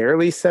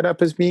necessarily set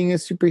up as being a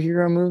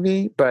superhero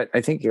movie, but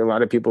I think a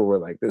lot of people were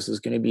like, this is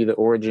going to be the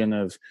origin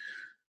of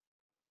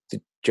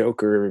the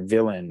Joker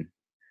villain,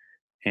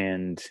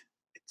 and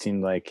it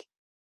seemed like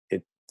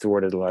it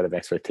thwarted a lot of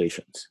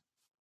expectations,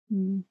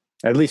 mm,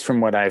 at least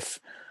from what I've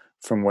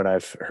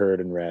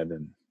heard and read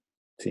and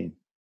seen.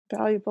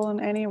 valuable in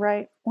any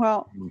right.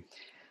 Well, Mhm.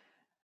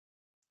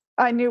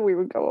 I knew we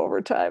would go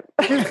over time.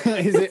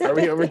 Is it? Are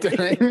we over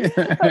time?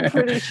 I'm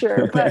pretty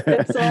sure, but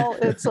it's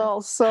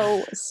all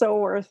so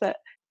worth it.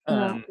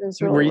 No,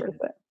 it's Were really you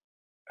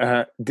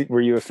worth it. were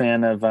you a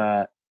fan of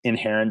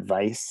Inherent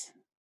Vice?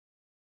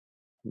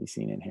 Have you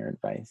seen Inherent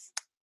Vice?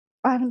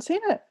 I haven't seen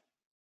it.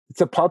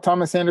 It's a Paul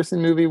Thomas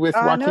Anderson movie with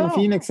I Joaquin know.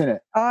 Phoenix in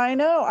it. I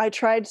know. I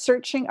tried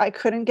searching. I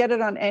couldn't get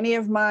it on any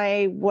of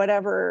my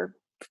whatever,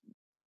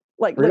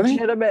 like, Really?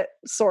 legitimate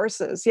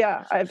sources.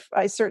 Yeah,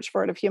 I searched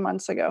for it a few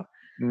months ago.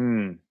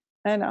 Mm.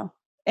 I know.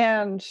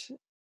 And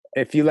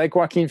If you like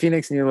Joaquin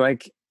Phoenix and you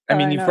like, I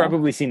mean, I you've know.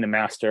 probably seen The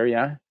Master,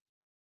 yeah?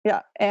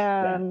 Yeah,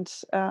 Yeah.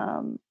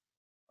 and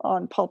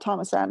on Paul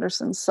Thomas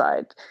Anderson's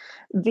side,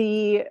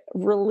 the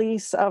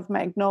release of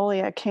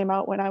Magnolia came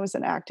out when I was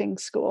in acting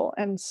school,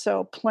 and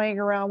so playing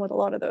around with a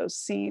lot of those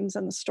scenes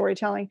and the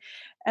storytelling,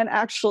 and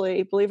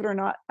actually, believe it or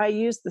not, I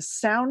used the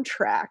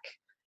soundtrack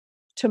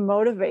to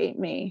motivate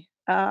me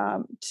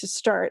to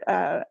start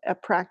a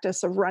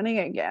practice of running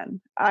again.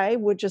 I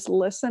would just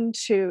listen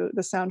to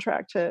the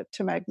soundtrack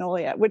to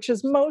Magnolia, which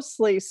is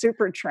mostly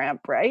Supertramp,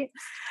 right?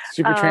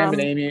 Supertramp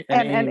and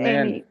And Amy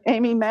Mann.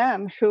 Amy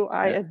Mann, who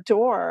I Yeah.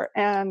 adore,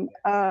 and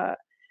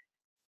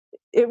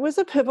it was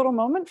a pivotal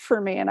moment for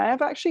me. And I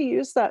have actually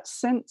used that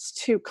since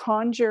to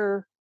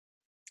conjure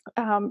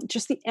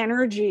just the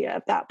energy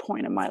at that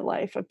point in my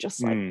life of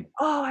just like, Mm.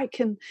 oh,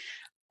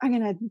 I'm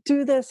going to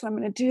do this, I'm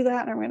going to do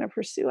that, and I'm going to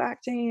pursue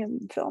acting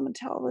and film and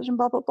television,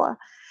 blah, blah, blah.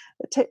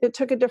 It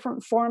took a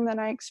different form than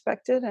I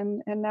expected.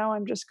 And now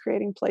I'm just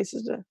creating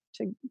places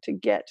to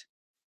get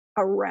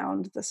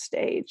around the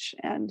stage.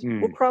 And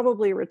we'll Mm.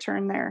 probably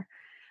return there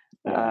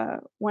Yeah.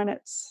 when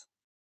it's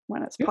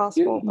You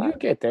possible. you But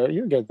get there.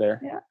 You get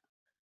there. yeah,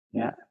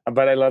 Yeah. yeah.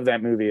 But I love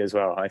that movie as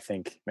well. I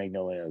think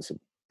Magnolia is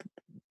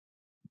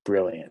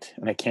brilliant.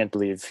 And I can't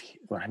believe,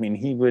 I mean,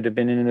 he would have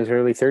been in his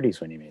early 30s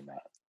when he made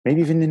that.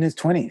 Maybe even in his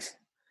 20s.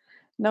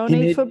 No He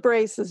need for made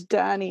braces,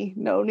 Danny.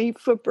 No need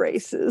for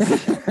braces.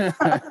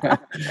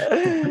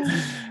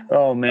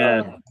 Oh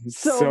man,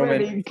 So so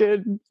many many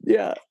good.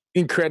 Yeah,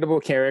 incredible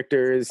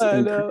characters,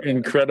 I know.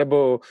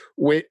 incredible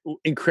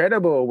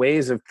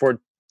ways of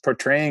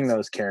portraying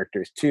those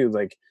characters too.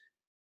 Like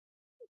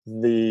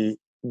the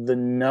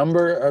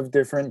number of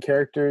different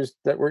characters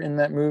that were in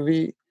that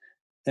movie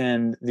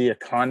and the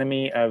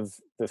economy of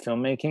the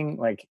filmmaking,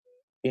 like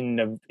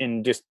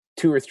in just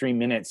 2 or 3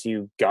 minutes,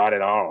 you got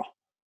it all.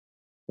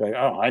 Like,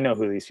 oh, I know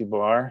who these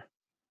people are.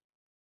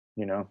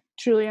 you know?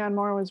 Julianne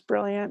Moore was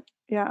brilliant.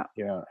 Yeah.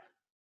 Yeah,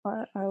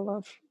 I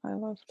loved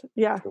it.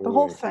 Yeah, the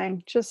whole totally.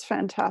 thing, just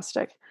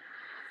fantastic.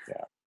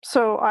 Yeah.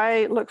 So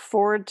I look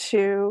forward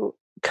to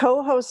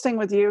co-hosting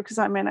with you because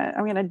I'm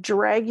gonna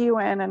drag you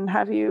in and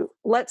have you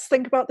let's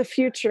think about the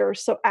future.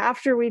 So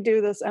after we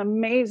do this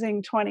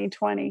amazing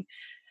 2020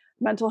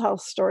 mental health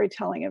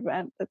storytelling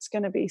event that's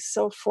going to be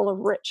so full of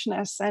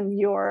richness and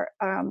your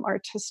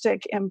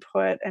artistic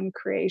input and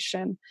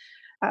creation,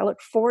 I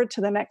look forward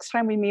to the next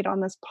time we meet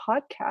on this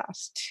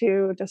podcast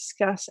to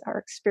discuss our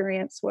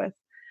experience with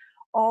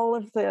all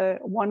of the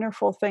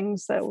wonderful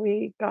things that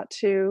we got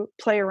to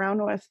play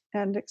around with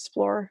and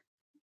explore.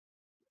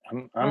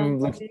 I'm Um, I'm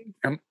look,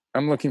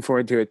 I'm looking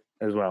forward to it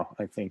as well.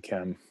 I think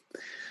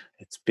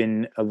it's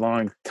been a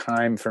long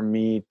time for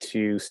me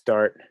to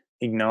start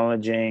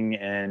acknowledging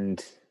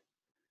and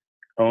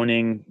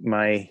owning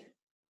my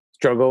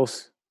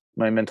struggles,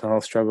 my mental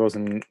health struggles,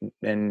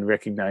 and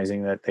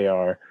recognizing that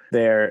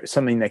they're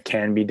something that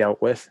can be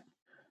dealt with,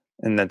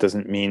 and that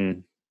doesn't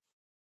mean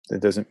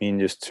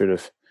just sort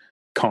of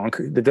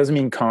conquered. That doesn't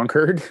mean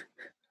conquered,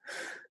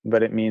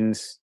 but it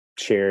means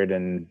shared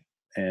and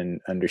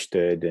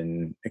understood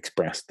and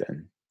expressed.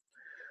 And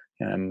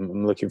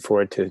I'm looking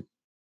forward to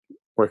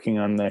working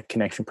on the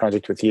connection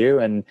project with you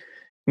and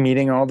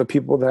meeting all the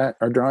people that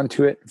are drawn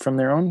to it from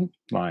their own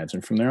lives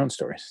and from their own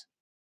stories.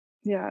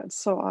 yeah, it's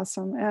so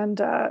awesome.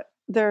 And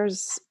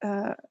there's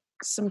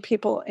some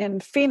people in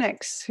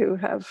Phoenix who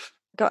have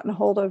gotten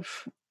hold of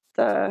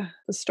the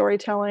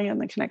storytelling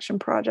and the connection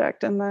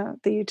project and the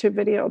YouTube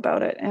video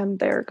about it, and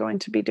they're going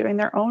to be doing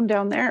their own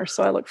down there.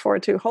 So I look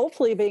forward to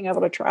hopefully being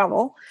able to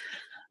travel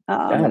in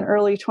Yeah.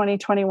 early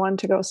 2021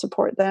 to go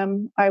support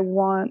them. I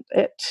want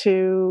it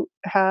to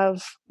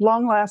have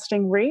long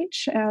lasting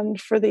reach and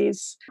for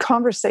these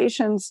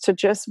conversations to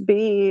just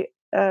be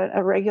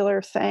a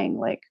regular thing.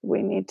 Like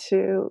we need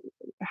to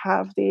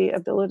have the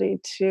ability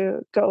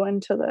to go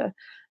into the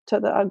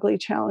ugly,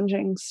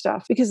 challenging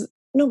stuff because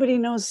nobody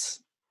knows.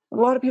 A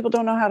lot of people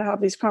don't know how to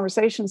have these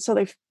conversations, so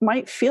they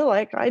might feel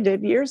like I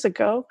did years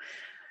ago.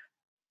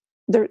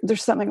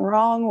 There's something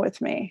wrong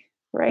with me,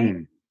 right?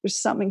 Mm, There's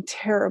something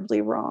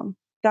terribly wrong.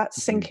 That mm,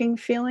 sinking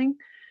feeling,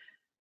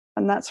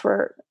 and that's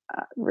where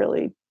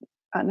really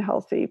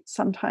unhealthy,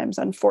 sometimes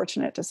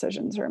unfortunate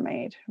decisions are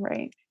made,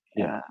 right?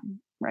 yeah.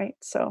 Right.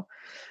 So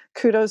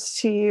kudos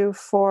to you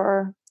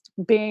for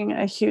being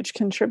a huge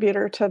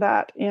contributor to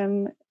that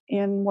in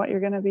what you're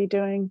going to be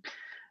doing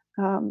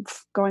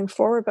going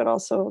forward, but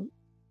also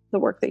the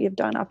work that you've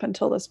done up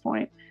until this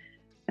point.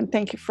 And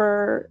thank you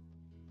for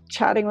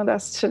chatting with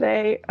us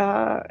today.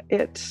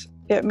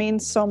 It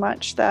means so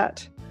much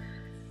that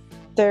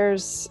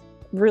there's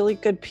really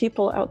good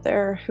people out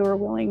there who are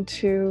willing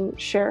to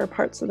share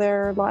parts of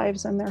their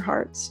lives and their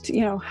hearts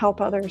to,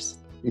 help others.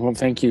 Well,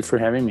 thank you for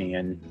having me,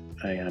 and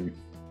I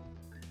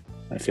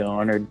feel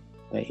honored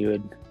that you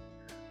would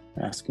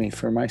ask me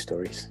for my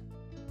stories.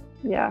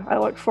 Yeah, I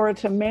look forward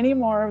to many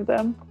more of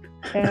them.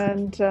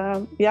 And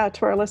to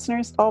our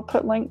listeners, I'll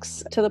put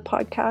links to the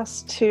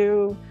podcast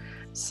to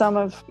some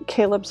of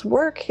Caleb's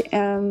work,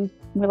 and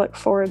we look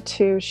forward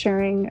to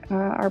sharing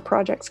our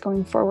projects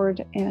going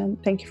forward.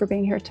 And thank you for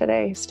being here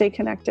today. Stay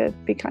connected,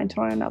 be kind to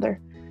one another.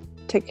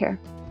 Take care.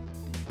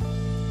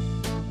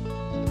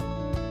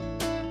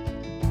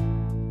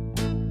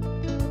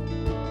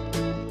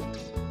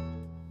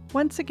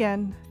 Once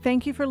again,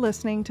 thank you for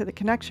listening to the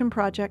Connection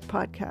Project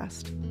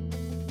podcast.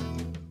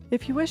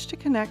 If you wish to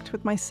connect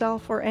with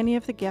myself or any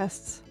of the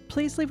guests,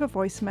 please leave a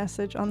voice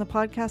message on the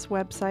podcast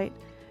website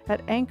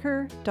at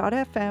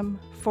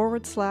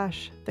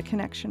anchor.fm/The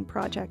Connection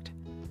Project.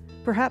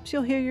 Perhaps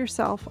you'll hear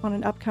yourself on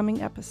an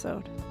upcoming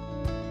episode.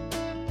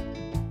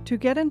 To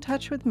get in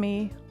touch with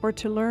me or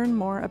to learn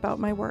more about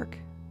my work,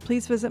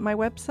 please visit my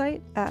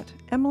website at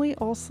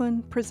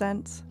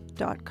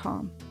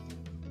emilyolsonpresents.com.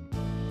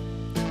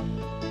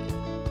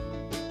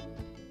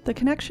 The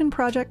Connection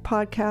Project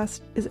podcast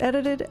is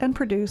edited and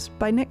produced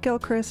by Nick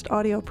Gilchrist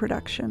Audio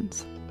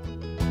Productions.